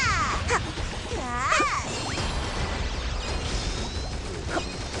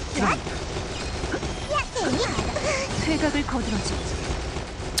 퇴각을 거들어주지.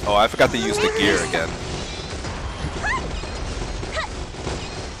 Oh, I forgot to use the gear again.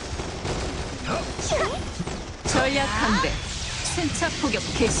 전략한대 순차 포격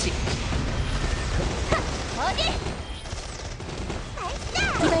개시.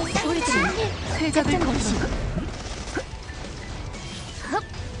 퇴각을 거들어주지.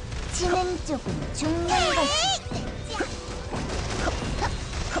 지는 쪽은 죽는 것이.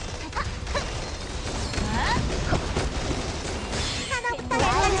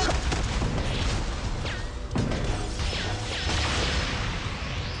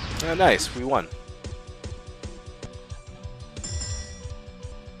 Oh, nice, we won.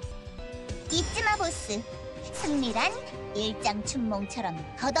 잊지 마 보스. 승리란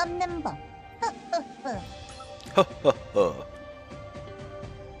일장춘몽처럼 덧없는 법.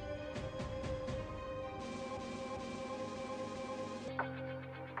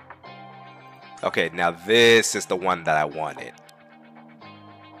 Okay, now this is the one that I wanted.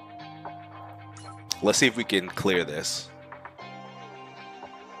 Let's see if we can clear this.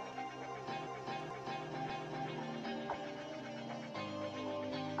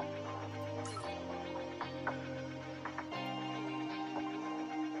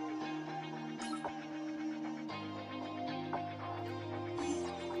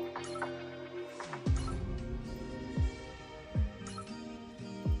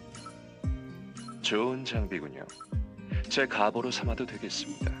 좋은 장비군요. 제 가보로 삼아도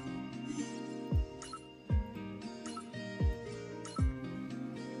되겠습니다.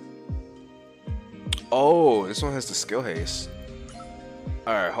 Oh, this one has the skill haste.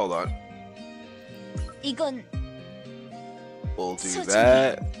 Alright, hold on. 이건 We'll do 소중히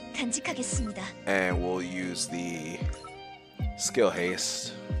that. 간직하겠습니다. And we'll use the skill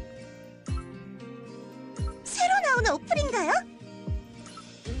haste. 새로 나온 어플인가요?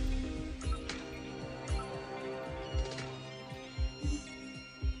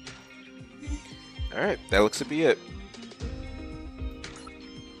 Alright, that looks to be it.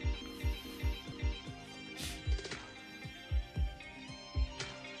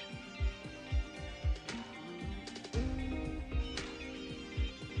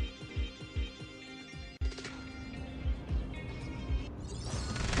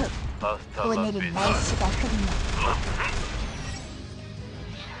 오늘은 날씨가 흐리네.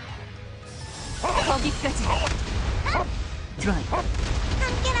 거기까지. 드라이브.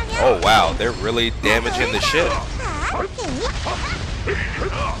 함께라면 Oh wow, they're really damaging the ship. 오케이.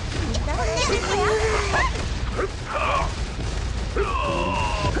 누가 혼내줄 거야?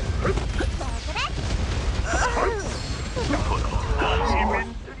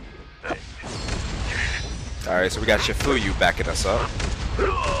 Alright, so we got Shifuyu backing us up.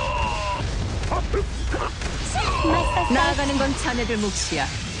 나아가는 건 자네들 몫이야.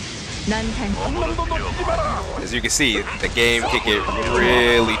 난 단. As you can see, the game can get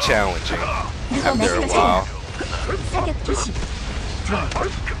really challenging after a while. 사격 조심.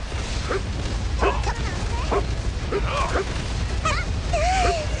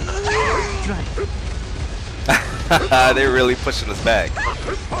 They're really pushing us back.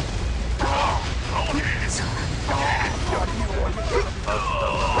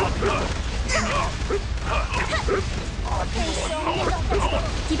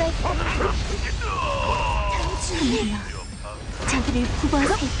 디바이스. 당신이야. 자기를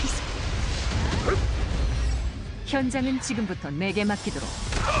구벌할 에피소드. 현장은 지금부터 내게 맡기도록.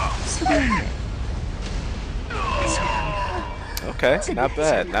 수고했네. Okay, not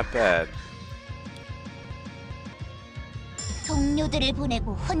bad, not bad. 동료들을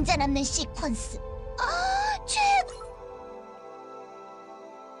보내고 혼자 남는 시퀀스. 아, 최고.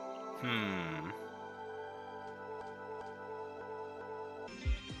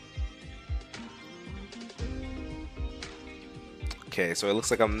 Okay, so it looks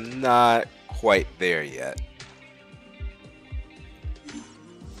like I'm not quite there yet.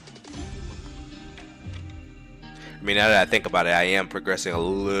 I mean, now that I think about it, I am progressing a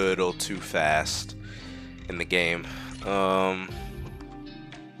little too fast in the game.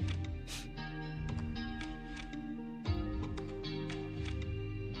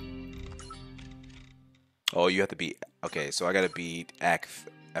 Oh, you have to beat. Okay, so I gotta beat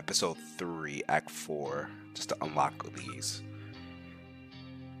episode 3, Act 4, just to unlock these.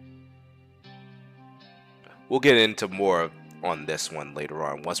 We'll get into more on this one later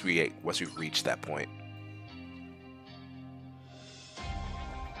on once we reach that point.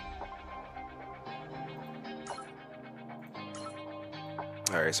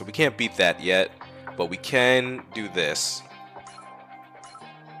 Alright, so we can't beat that yet, but we can do this.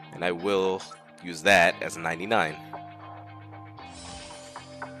 And I will use that as a 99.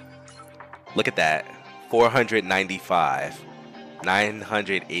 Look at that. 495.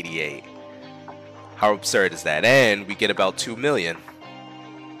 988. How absurd is that? And we get about 2 million.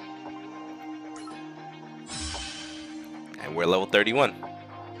 And we're level 31.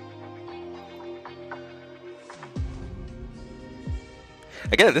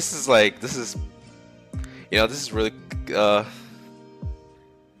 Again, this is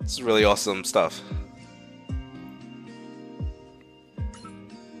really awesome stuff.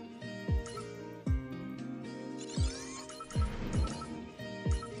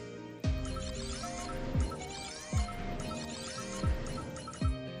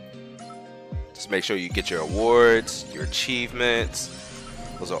 Just make sure you get your awards, your achievements.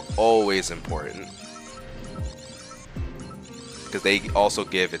 Those are always important, because they also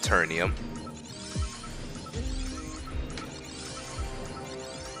give Eternium.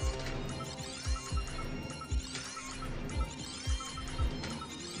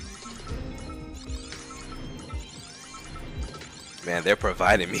 Man, they're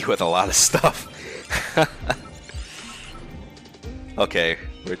providing me with a lot of stuff. Okay,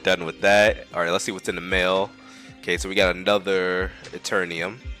 we're done with that. Alright, let's see what's in the mail. Okay, so we got another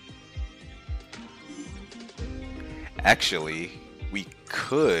Eternium. Actually, we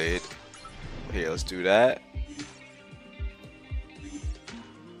could... Here, let's do that.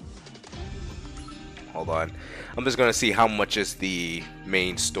 Hold on. I'm just gonna see how much is the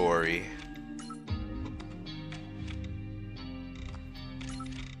main story.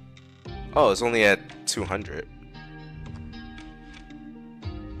 Oh, it's only at 200.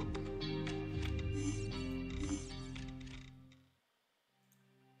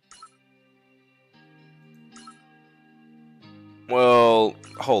 Well,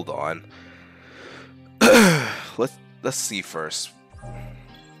 hold on. let's see first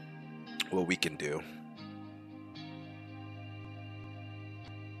what we can do.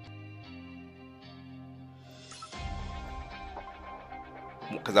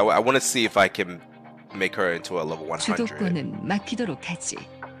 Because I want to see if I can make her into a level 100. 주도권은 맡기도록 하지.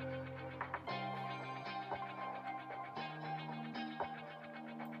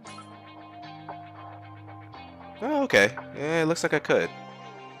 Oh, okay. Yeah, it looks like I could.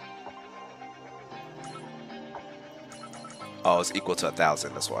 Oh, it's equal to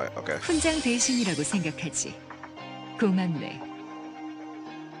 1,000. That's why. Okay. 훈장 대신이라고 생각하지. 고맙네.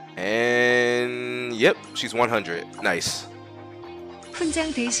 And yep, she's 100. Nice.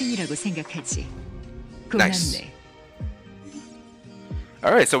 훈장 대신이라고 생각하지. 고맙네. Nice.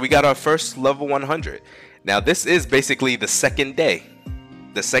 All right, so we got our first level 100. Now this is basically the second day.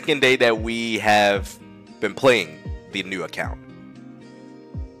 The second day that we have been playing the new account.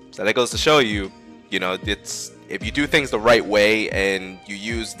 So that goes to show you, you know, it's if you do things the right way and you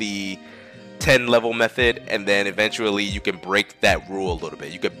use the 10 level method, and then eventually you can break that rule a little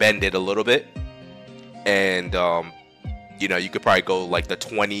bit. You could bend it a little bit, and you know, you could probably go like the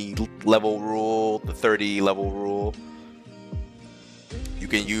 20 level rule, the 30 level rule. You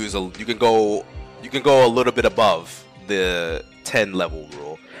can go a little bit above the 10 level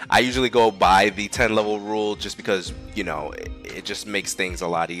rule. I usually go by the 10 level rule just because, you know, it just makes things a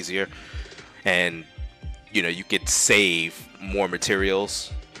lot easier, and you know, you could save more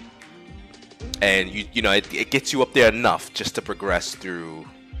materials, and you know, it gets you up there enough just to progress through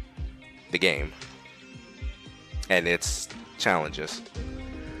the game and its challenges.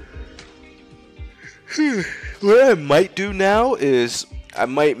 What I might do now is I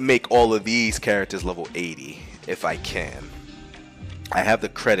might make all of these characters level 80 if I can. I have the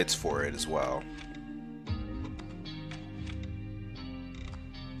credits for it as well.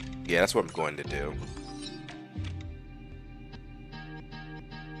 Yeah, that's what I'm going to do.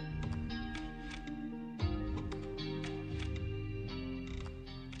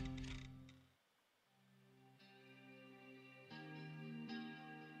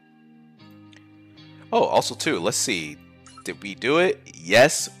 Oh, also too, let's see. Did we do it?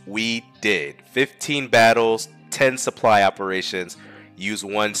 Yes, we did. 15 battles, 10 supply operations, use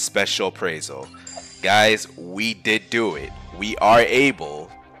 1 special appraisal. Guys, we did do it. We are able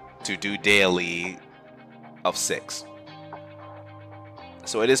to do daily of 6.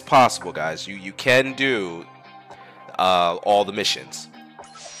 So it is possible, guys. You can do all the missions.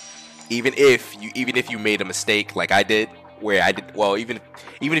 Even if you made a mistake like I did, where I did well, even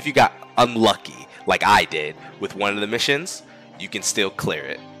if you got unlucky like I did with one of the missions, you can still clear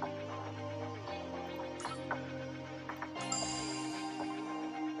it.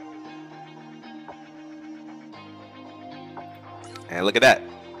 And look at that.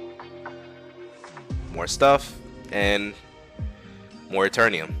 More stuff and more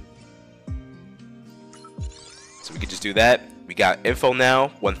Eternium. So we could just do that. We got info now,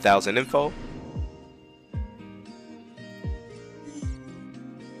 1,000 info.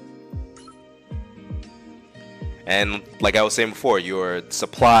 And like I was saying before, your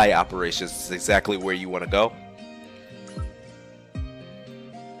supply operations is exactly where you want to go.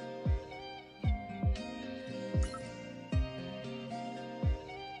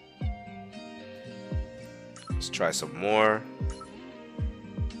 Let's try some more.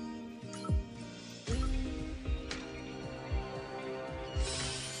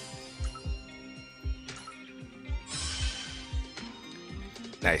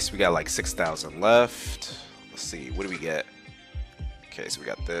 Nice, we got like 6,000 left. Let's see, what do we get? Okay, so we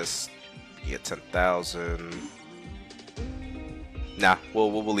got this. We get 10,000. Nah,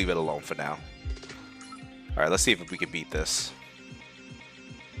 we'll leave it alone for now. All right, let's see if we can beat this.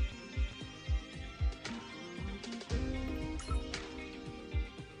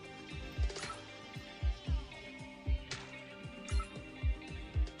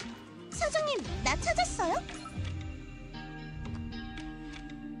 사장님, 나 찾았어요?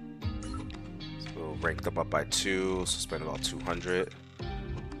 rank them up by 2, so spend about 200.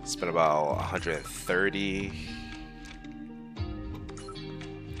 Spend about 130.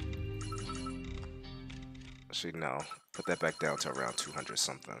 Actually, no. Put that back down to around 200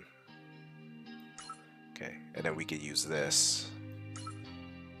 something. Okay, and then we could use this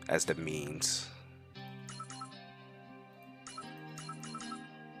as the means.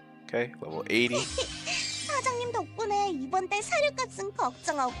 Okay, level 80. 사장님 덕분에 이번 달 사료값은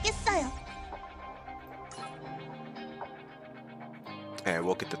걱정 없겠어요. And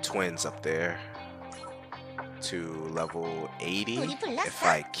we'll get the twins up there to level 80 우리 불렀어? if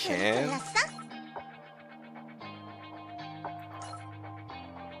I 우리 can. 불렀어?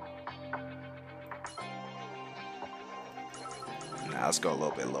 Nah, let's go a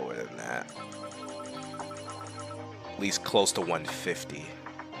little bit lower than that. At least close to 150.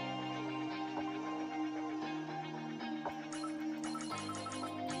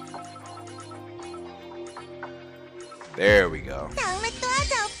 There we go. 다음에 또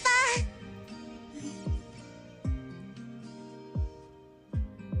하자, 오빠.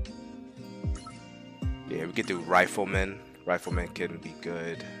 Yeah, we could do riflemen. Riflemen can be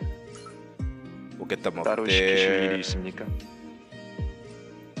good. We'll get them up 따로 시키실 there. 일이 있습니까?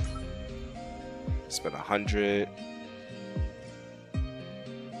 Spend 100.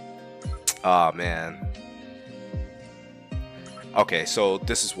 Oh man. Okay, so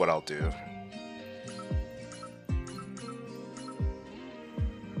this is what I'll do.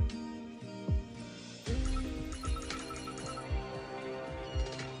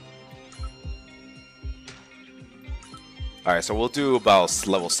 Alright, so we'll do about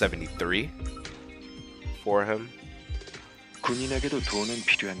level 73 for him. 군인에게도 돈은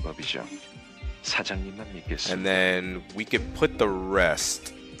필요한 법이죠. 사장님만 And 믿겠습니다. then we could put the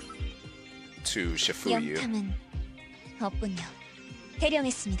rest to Shifuyu. 영탐은 없군요.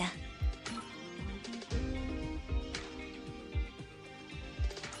 대령했습니다.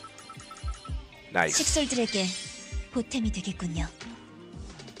 Nice. 식솔들에게 보탬이 되겠군요.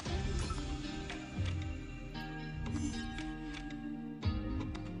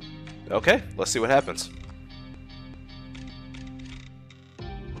 Okay, let's see what happens.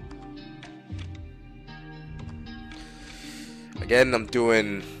 Again, I'm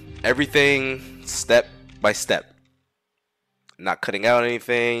doing everything step by step. Not cutting out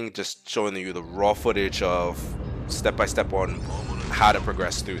anything, just showing you the raw footage of step by step on how to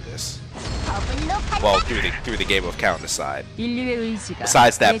progress through this. Well, through the game of CounterSide. 인류의 의지가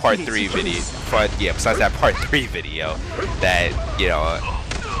Besides that 내 part 길을 3 지키고 video, 있어. besides that part 3 video that, you know,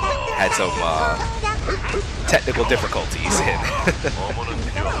 had some technical difficulties in.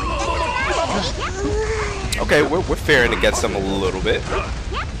 Okay, we're faring against them a little bit.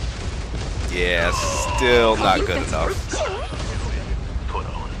 Yeah, still not good enough.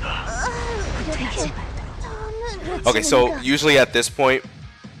 Okay, so usually at this point,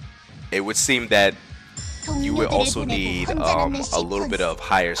 it would seem that you would also need a little bit of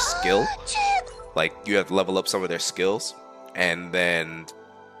higher skill. Like, you have to level up some of their skills, and then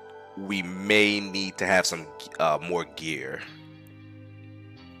we may need to have some more gear.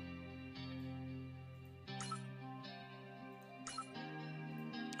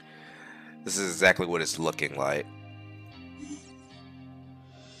 This is exactly what it's looking like.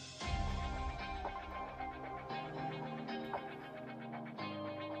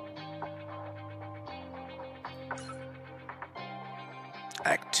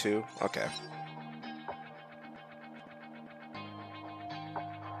 Act 2, okay.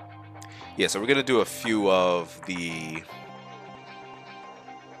 Yeah, so we're gonna do a few of the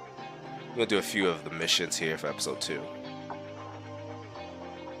missions here for episode 2.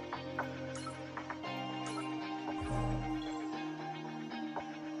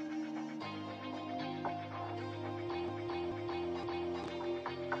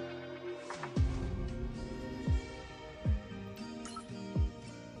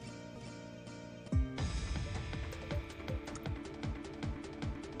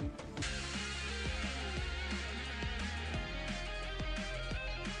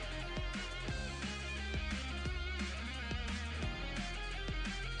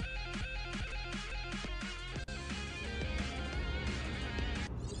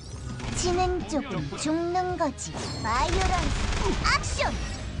 지는 조금 죽는 거지. 바이오런스 액션!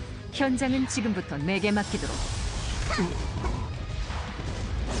 현장은 지금부터 내게 맡기도록.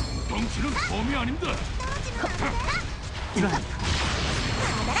 정치는 범위 아닙니다. 이런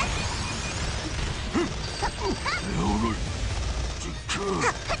오늘 지켜.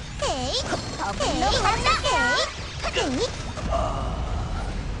 헤이! 더블로 간다! 헤이! 헤이!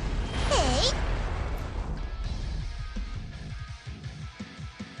 헤이!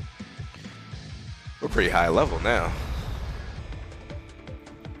 We're pretty high level now.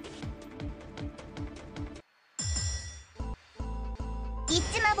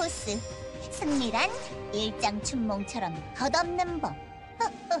 잊지 마 보스. 승리란 일장춘몽처럼 덧없는 법.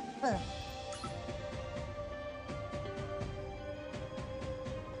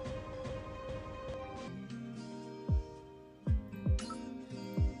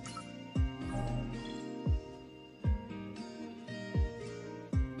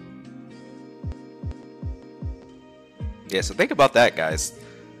 Yeah, so think about that, guys.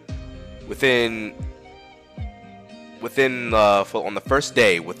 Within on the first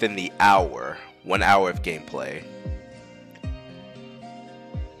day, within the hour, 1 hour of gameplay,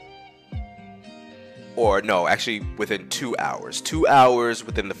 or no, actually within 2 hours. 2 hours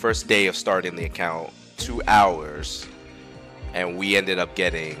within the first day of starting the account. 2 hours, and we ended up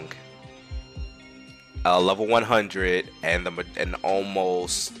getting level 100 and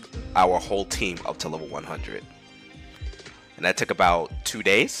almost our whole team up to level 100. And that took about 2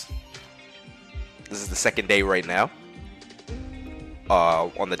 days. This is the second day right now,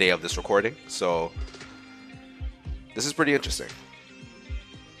 on the day of this recording. So this is pretty interesting.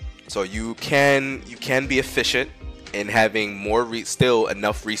 So you can be efficient in having still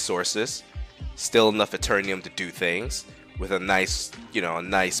enough resources, still enough Eternium to do things with a nice, a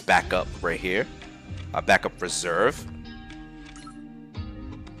nice backup right here, a backup reserve.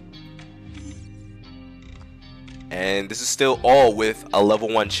 And this is still all with a level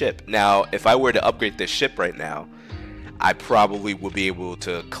 1 ship. Now, if I were to upgrade this ship right now, I probably would be able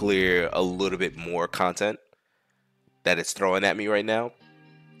to clear a little bit more content that it's throwing at me right now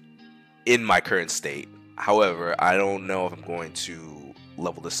in my current state. However, I don't know if I'm going to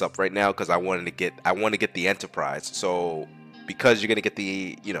level this up right now because I want to get the Enterprise. So because you're gonna get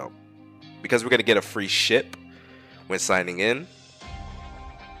the, because we're gonna get a free ship when signing in,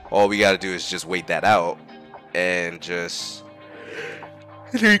 all we gotta do is just wait that out. And just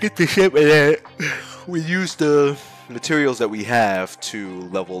get the ship, and then we use the materials that we have to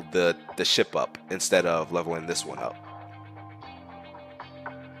level the ship up instead of leveling this one up.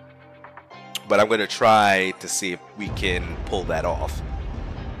 But I'm gonna try to see if we can pull that off.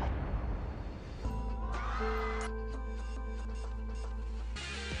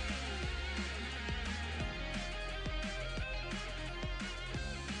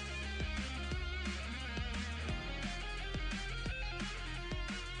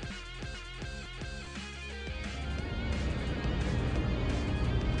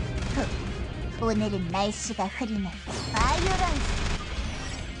 오늘은 날씨가 흐리네. 바이오런스.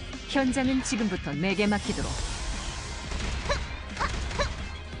 현장은 지금부터 내게 맡기도록.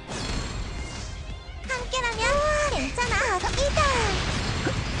 함께라면 괜찮아. 이다.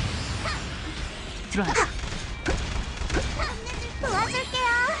 들어와. 도와줄게요.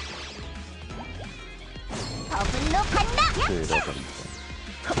 더블로 간다.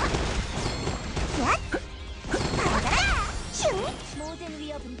 모든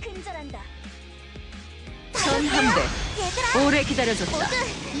위협은 근절한다. 전함대. 오래 기다려줬다. 모두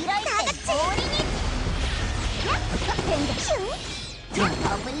이럴 때 어린이.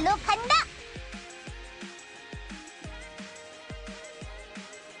 더블로 간다.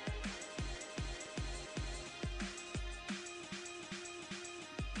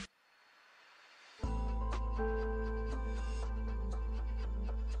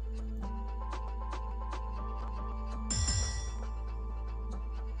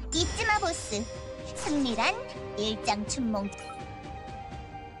 잊지 마 보스. 승리란 일장춘몽.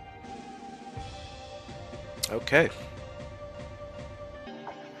 Okay.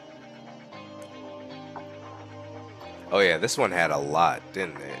 Oh yeah, this one had a lot,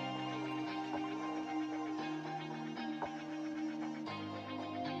 didn't it?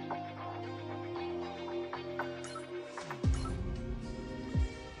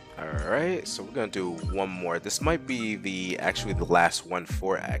 Alright, so we're gonna do one more. This might be actually the last one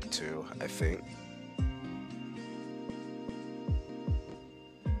for Act 2, I think.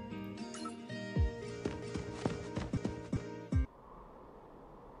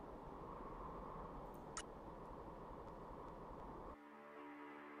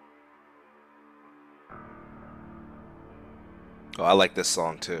 Oh, I like this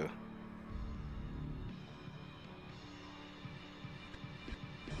song too.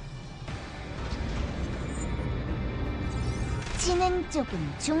 지는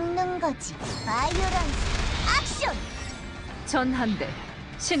쪽은 죽는 거지. 바이오런스 액션. 전함대.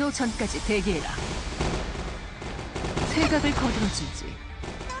 신호 전까지 대기해라. 퇴각을 거들어주지.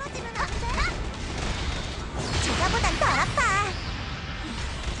 떨어지면 안 돼. 제가보단 덜 아파.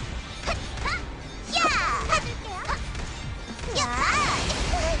 야! 해줄게요. 야!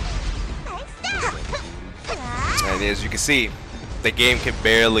 발사! And as you can see, the game can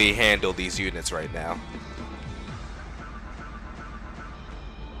barely handle these units right now.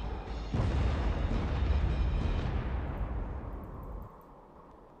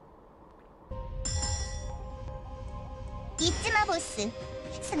 잊지마 보스.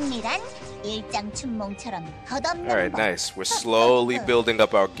 승리란 일장춘몽처럼 덧없는 Alright, 법. nice. We're slowly building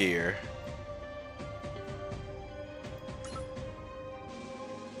up our gear.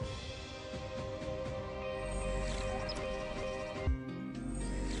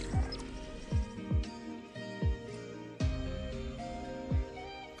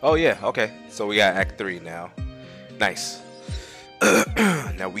 Oh yeah, okay. So we got Act 3 now. Nice.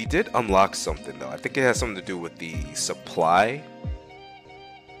 Now we did unlock something though. I think it has something to do with the supply.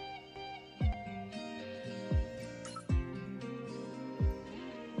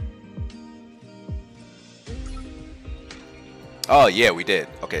 Oh yeah, we did.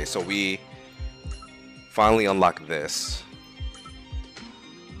 Okay, so we finally unlocked this.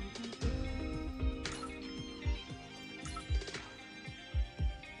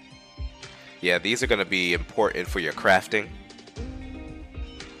 Yeah, these are going to be important for your crafting.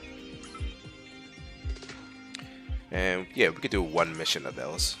 And yeah, we could do one mission of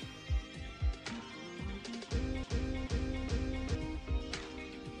those.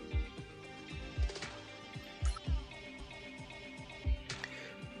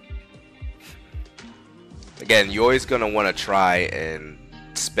 Again, you're always going to want to try and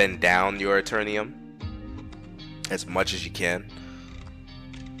spend down your Eternium as much as you can.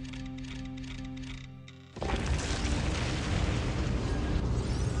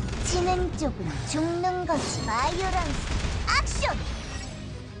 지는 쪽은 죽는 것이 바이올런스. 액션!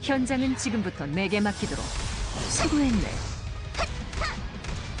 현장은 지금부터 내게 맡기도록. 수고했네.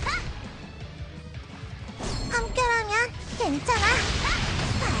 함께라면 괜찮아.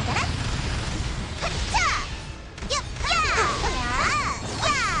 받아라. 자!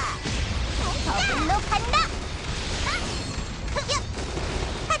 더 분노 간다.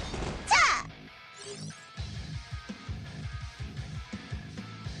 자!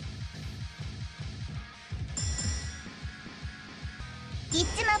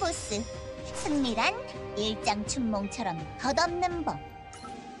 잊지마 보스. 승리란 일장춘몽처럼 덧없는 법.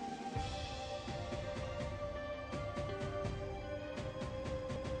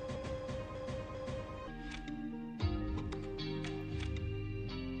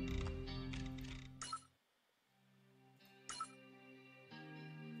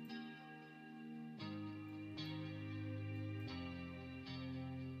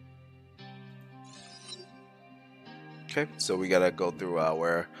 Okay, so we gotta go through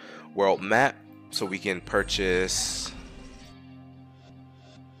our world map so we can purchase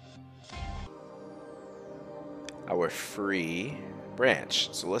our free branch.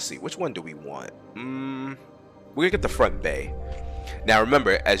 So let's see, which one do we want? We're gonna get the front bay. Now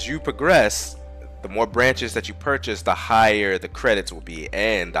remember, as you progress, the more branches that you purchase, the higher the credits will be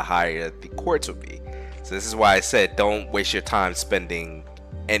and the higher the quartz will be. So this is why I said don't waste your time spending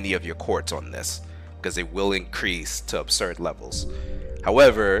any of your quartz on this, because they will increase to absurd levels.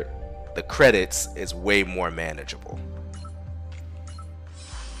 However, the credits is way more manageable.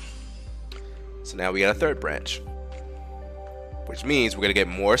 So now we got a third branch, which means we're gonna get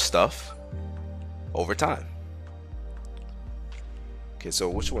more stuff over time. Okay, so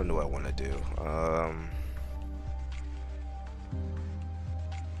which one do I want to do?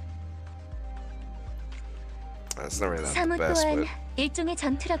 That's not really 사무 the best, 또한 but 일종의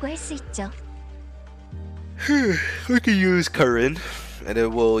전투라고 할 수 있죠. we could use Corinne, and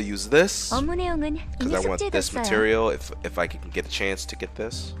then we'll use this 업무 내용은 because 이미 I want this 숙지됐어요. material if I can get a chance to get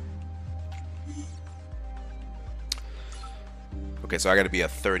this. Okay, so I gotta be a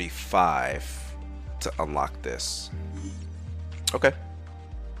 35 to unlock this. Okay,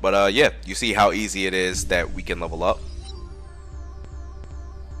 but yeah, you see how easy it is that we can level up.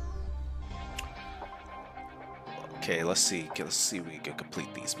 Okay, let's see if we can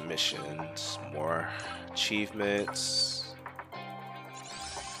complete these missions. More achievements.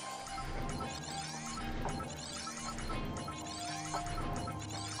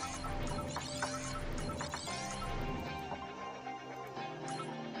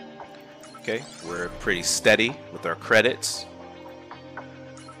 Okay, we're pretty steady with our credits.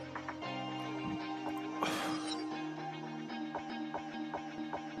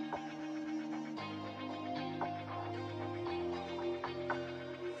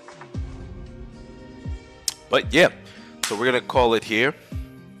 But yeah, so we're gonna call it here.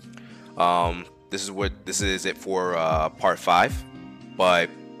 This is it for part 5. But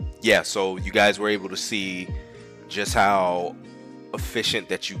yeah, so you guys were able to see just how efficient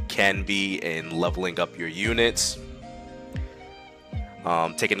that you can be in leveling up your units.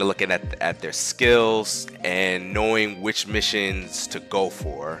 taking a look at their skills and knowing which missions to go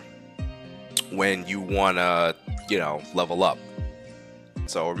for when you want to, level up.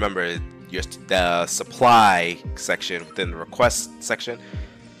 So remember, the supply section within the request section,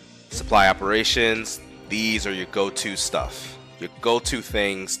 supply operations, these are your go-to stuff. Your go-to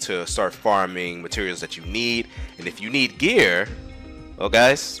things to start farming materials that you need. And if you need gear, well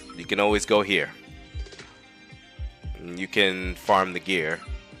guys, you can always go here. You can farm the gear.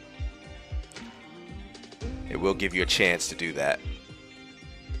 It will give you a chance to do that.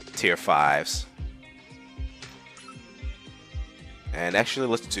 Tier 5s. And actually,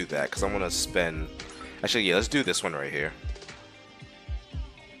 let's do that because I want to spend... Actually, yeah, let's do this one right here.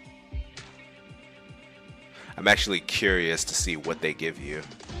 I'm actually curious to see what they give you.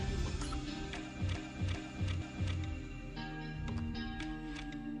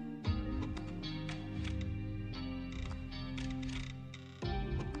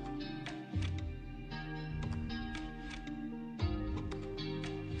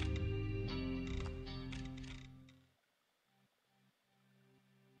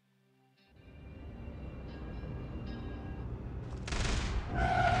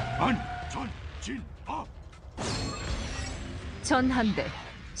 안전진압. 전함대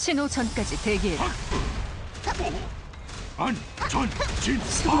신호 전까지 대기해라. 안전진압.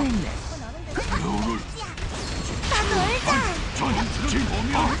 수고했네. 오늘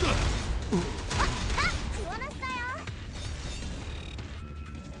안전진압이다.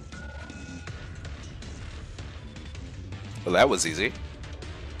 Well, that was easy.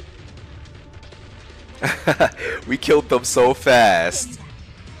 We killed them so fast.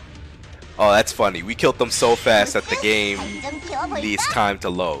 Oh, that's funny. We killed them so fast that the game needs time to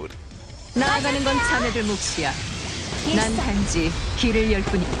load. 나아가는 건 자네들 몫이야. 난 단지 길을 열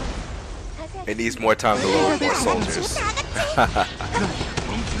뿐이야. It needs more time to load more soldiers.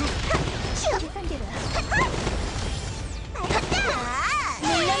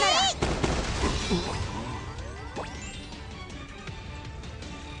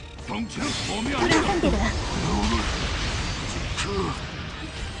 정치는 범위 아니다.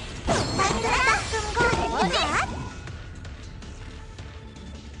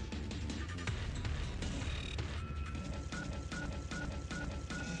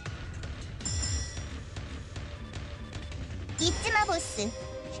 잊지마 보스.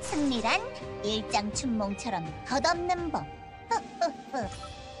 승리란 일장춘몽처럼 덧없는 법.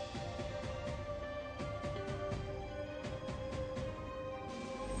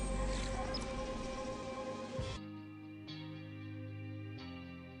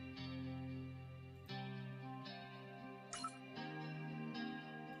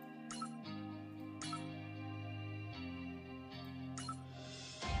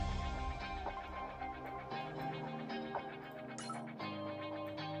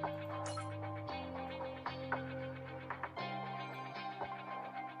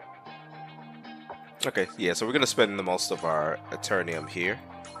 Okay, yeah, so we're going to spend the most of our Eternium here.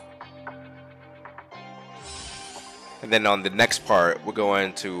 And then on the next part, we're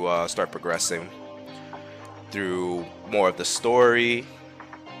going to start progressing through more of the story.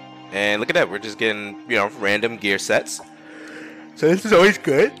 And look at that, we're just getting, random gear sets. So this is always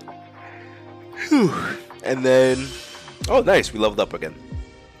good. Whew. And then, oh nice, we leveled up again.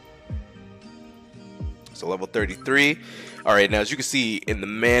 So level 33. Alright, now as you can see in the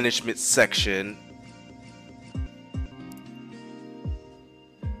management section,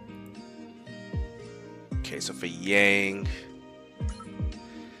 okay, so for Yang,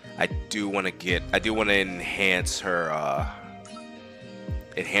 I do want to enhance her,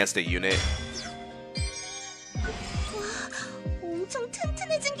 enhance the unit. 엄청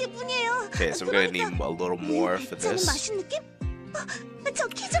튼튼해진 기분이에요. Okay, so we're gonna need a little more for this, 맛있는 느낌?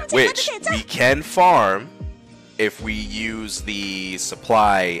 저키좀 제거도 which 되죠? we can farm if we use the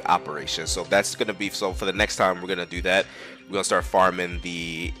supply operation. So that's gonna be, so for the next time we're gonna do that. We're gonna start farming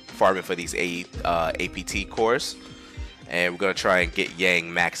for these APT cores, and we're gonna try and get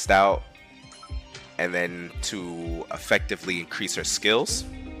Yang maxed out, and then to effectively increase her skills.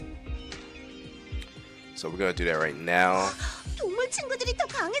 So we're gonna do that right now. 동물 친구들이 더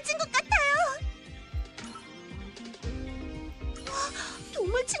강해진 것 같아요.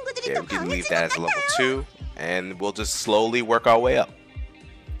 동물 친구들이 Yeah, 더 we can leave 강해진 that 것 as level 같아요. 2, and we'll just slowly work our way up.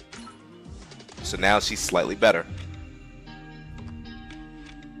 So now she's slightly better.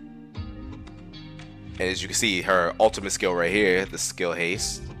 And as you can see, her ultimate skill right here, the skill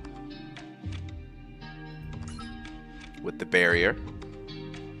haste with the barrier.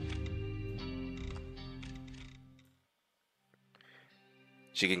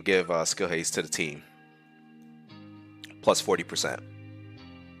 She can give skill haste to the team. Plus 40%.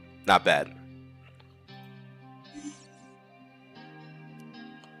 Not bad.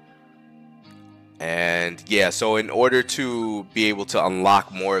 And yeah, so in order to be able to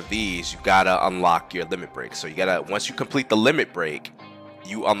unlock more of these, you gotta unlock your limit break. So you gotta, once you complete the limit break,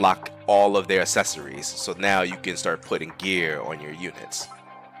 you unlock all of their accessories. So now you can start putting gear on your units,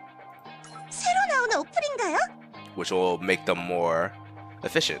 새로 나온 어플인가요? which will make them more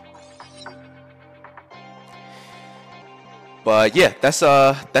efficient. But yeah,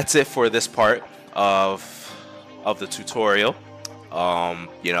 that's it for this part of the tutorial.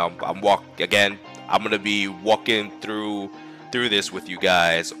 You know, I'm gonna be walking through this with you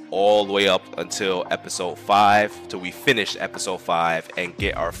guys all the way up until episode 5, till we finish episode 5 and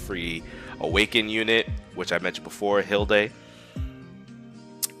get our free awaken unit, which I mentioned before, Hilde.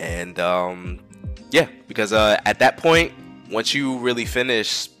 And yeah, because at that point, once you really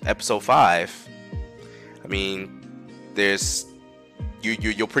finish episode 5, I mean,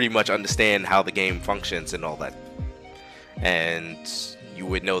 you'll pretty much understand how the game functions and all that, and you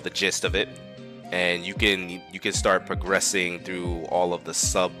would know the gist of it, and you can start progressing through all of the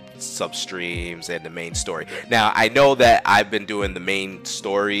sub streams and the main story. Now, I know that I've been doing the main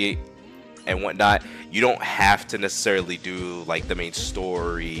story and whatnot. You don't have to necessarily do like the main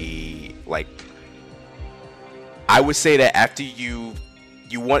story. Like, I would say that after you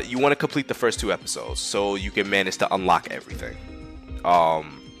want to complete the first 2 episodes so you can manage to unlock everything.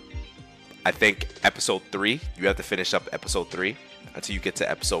 I think episode 3, you have to finish up episode 3 until you get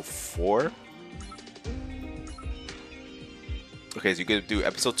to episode 4. Okay, so you can do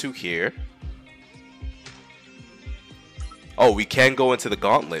episode 2 here. Oh, we can go into the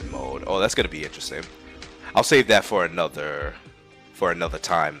gauntlet mode. Oh, that's gonna be interesting. I'll save that for another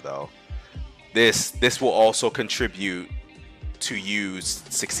time though. This will also contribute to you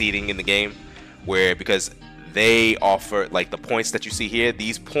succeeding in the game, because they offer, like, the points that you see here.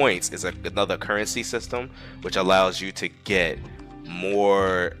 These points is another currency system which allows you to get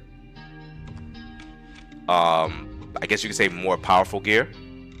more, I guess you could say, more powerful gear.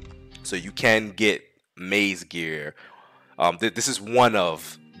 So you can get maze gear. This is one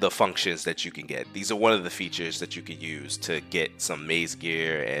of the functions that you can get. These are one of the features that you can use to get some maze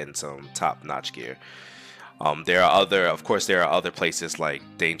gear and some top-notch gear. There are other places like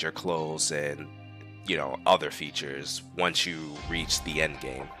danger clothes and, you know, other features once you reach the end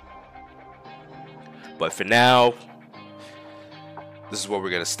game. But for now, this is what we're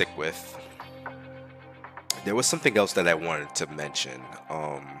gonna stick with. There was something else that I wanted to mention.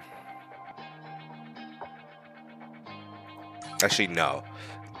 Actually, no.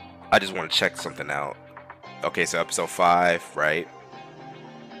 I just want to check something out. Okay, so episode 5, right?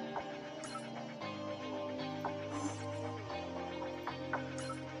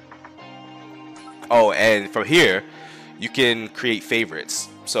 Oh, and from here, you can create favorites.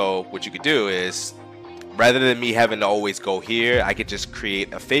 So what you could do is, rather than me having to always go here, I could just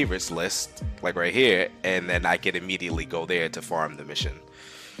create a favorites list, like right here, and then I can immediately go there to farm the mission.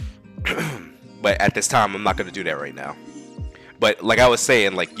 But at this time, I'm not going to do that right now. But like I was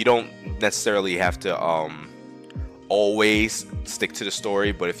saying, like, you don't necessarily have to always stick to the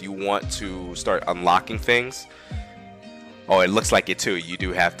story, but if you want to start unlocking things, oh, it looks like it too, you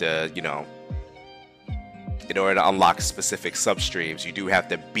do have to, you know, in order to unlock specific substreams, you do have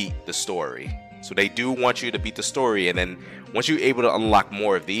to beat the story. So they do want you to beat the story, and then once you're able to unlock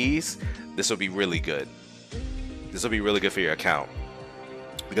more of these, this will be really good. This will be really good for your account,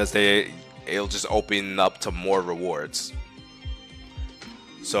 because it'll just open up to more rewards.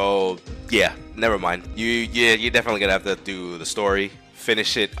 So yeah, never mind. You're definitely gonna have to do the story,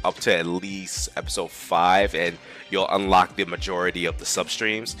 finish it up to at least episode 5, and you'll unlock the majority of the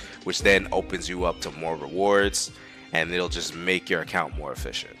substreams, which then opens you up to more rewards, and it'll just make your account more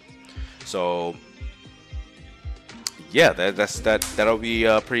efficient. So yeah, that'll be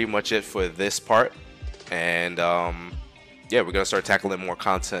pretty much it for this part. And yeah, we're gonna start tackling more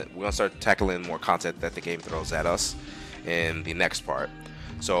content. We're gonna start tackling more content that the game throws at us in the next part.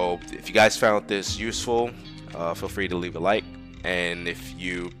 So if you guys found this useful, feel free to leave a like, and if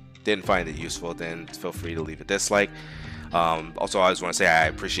you didn't find it useful, then feel free to leave a dislike. Also, I just want to say I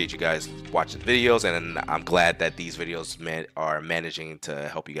appreciate you guys watching the videos, and I'm glad that these videos are managing to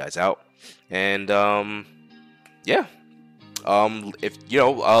help you guys out. And yeah, if you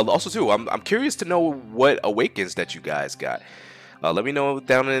know, also too, I'm curious to know what awakens that you guys got. Let me know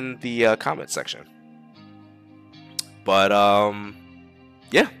down in the comment section. But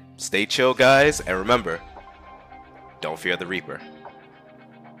yeah, stay chill, guys, and remember, don't fear the Reaper.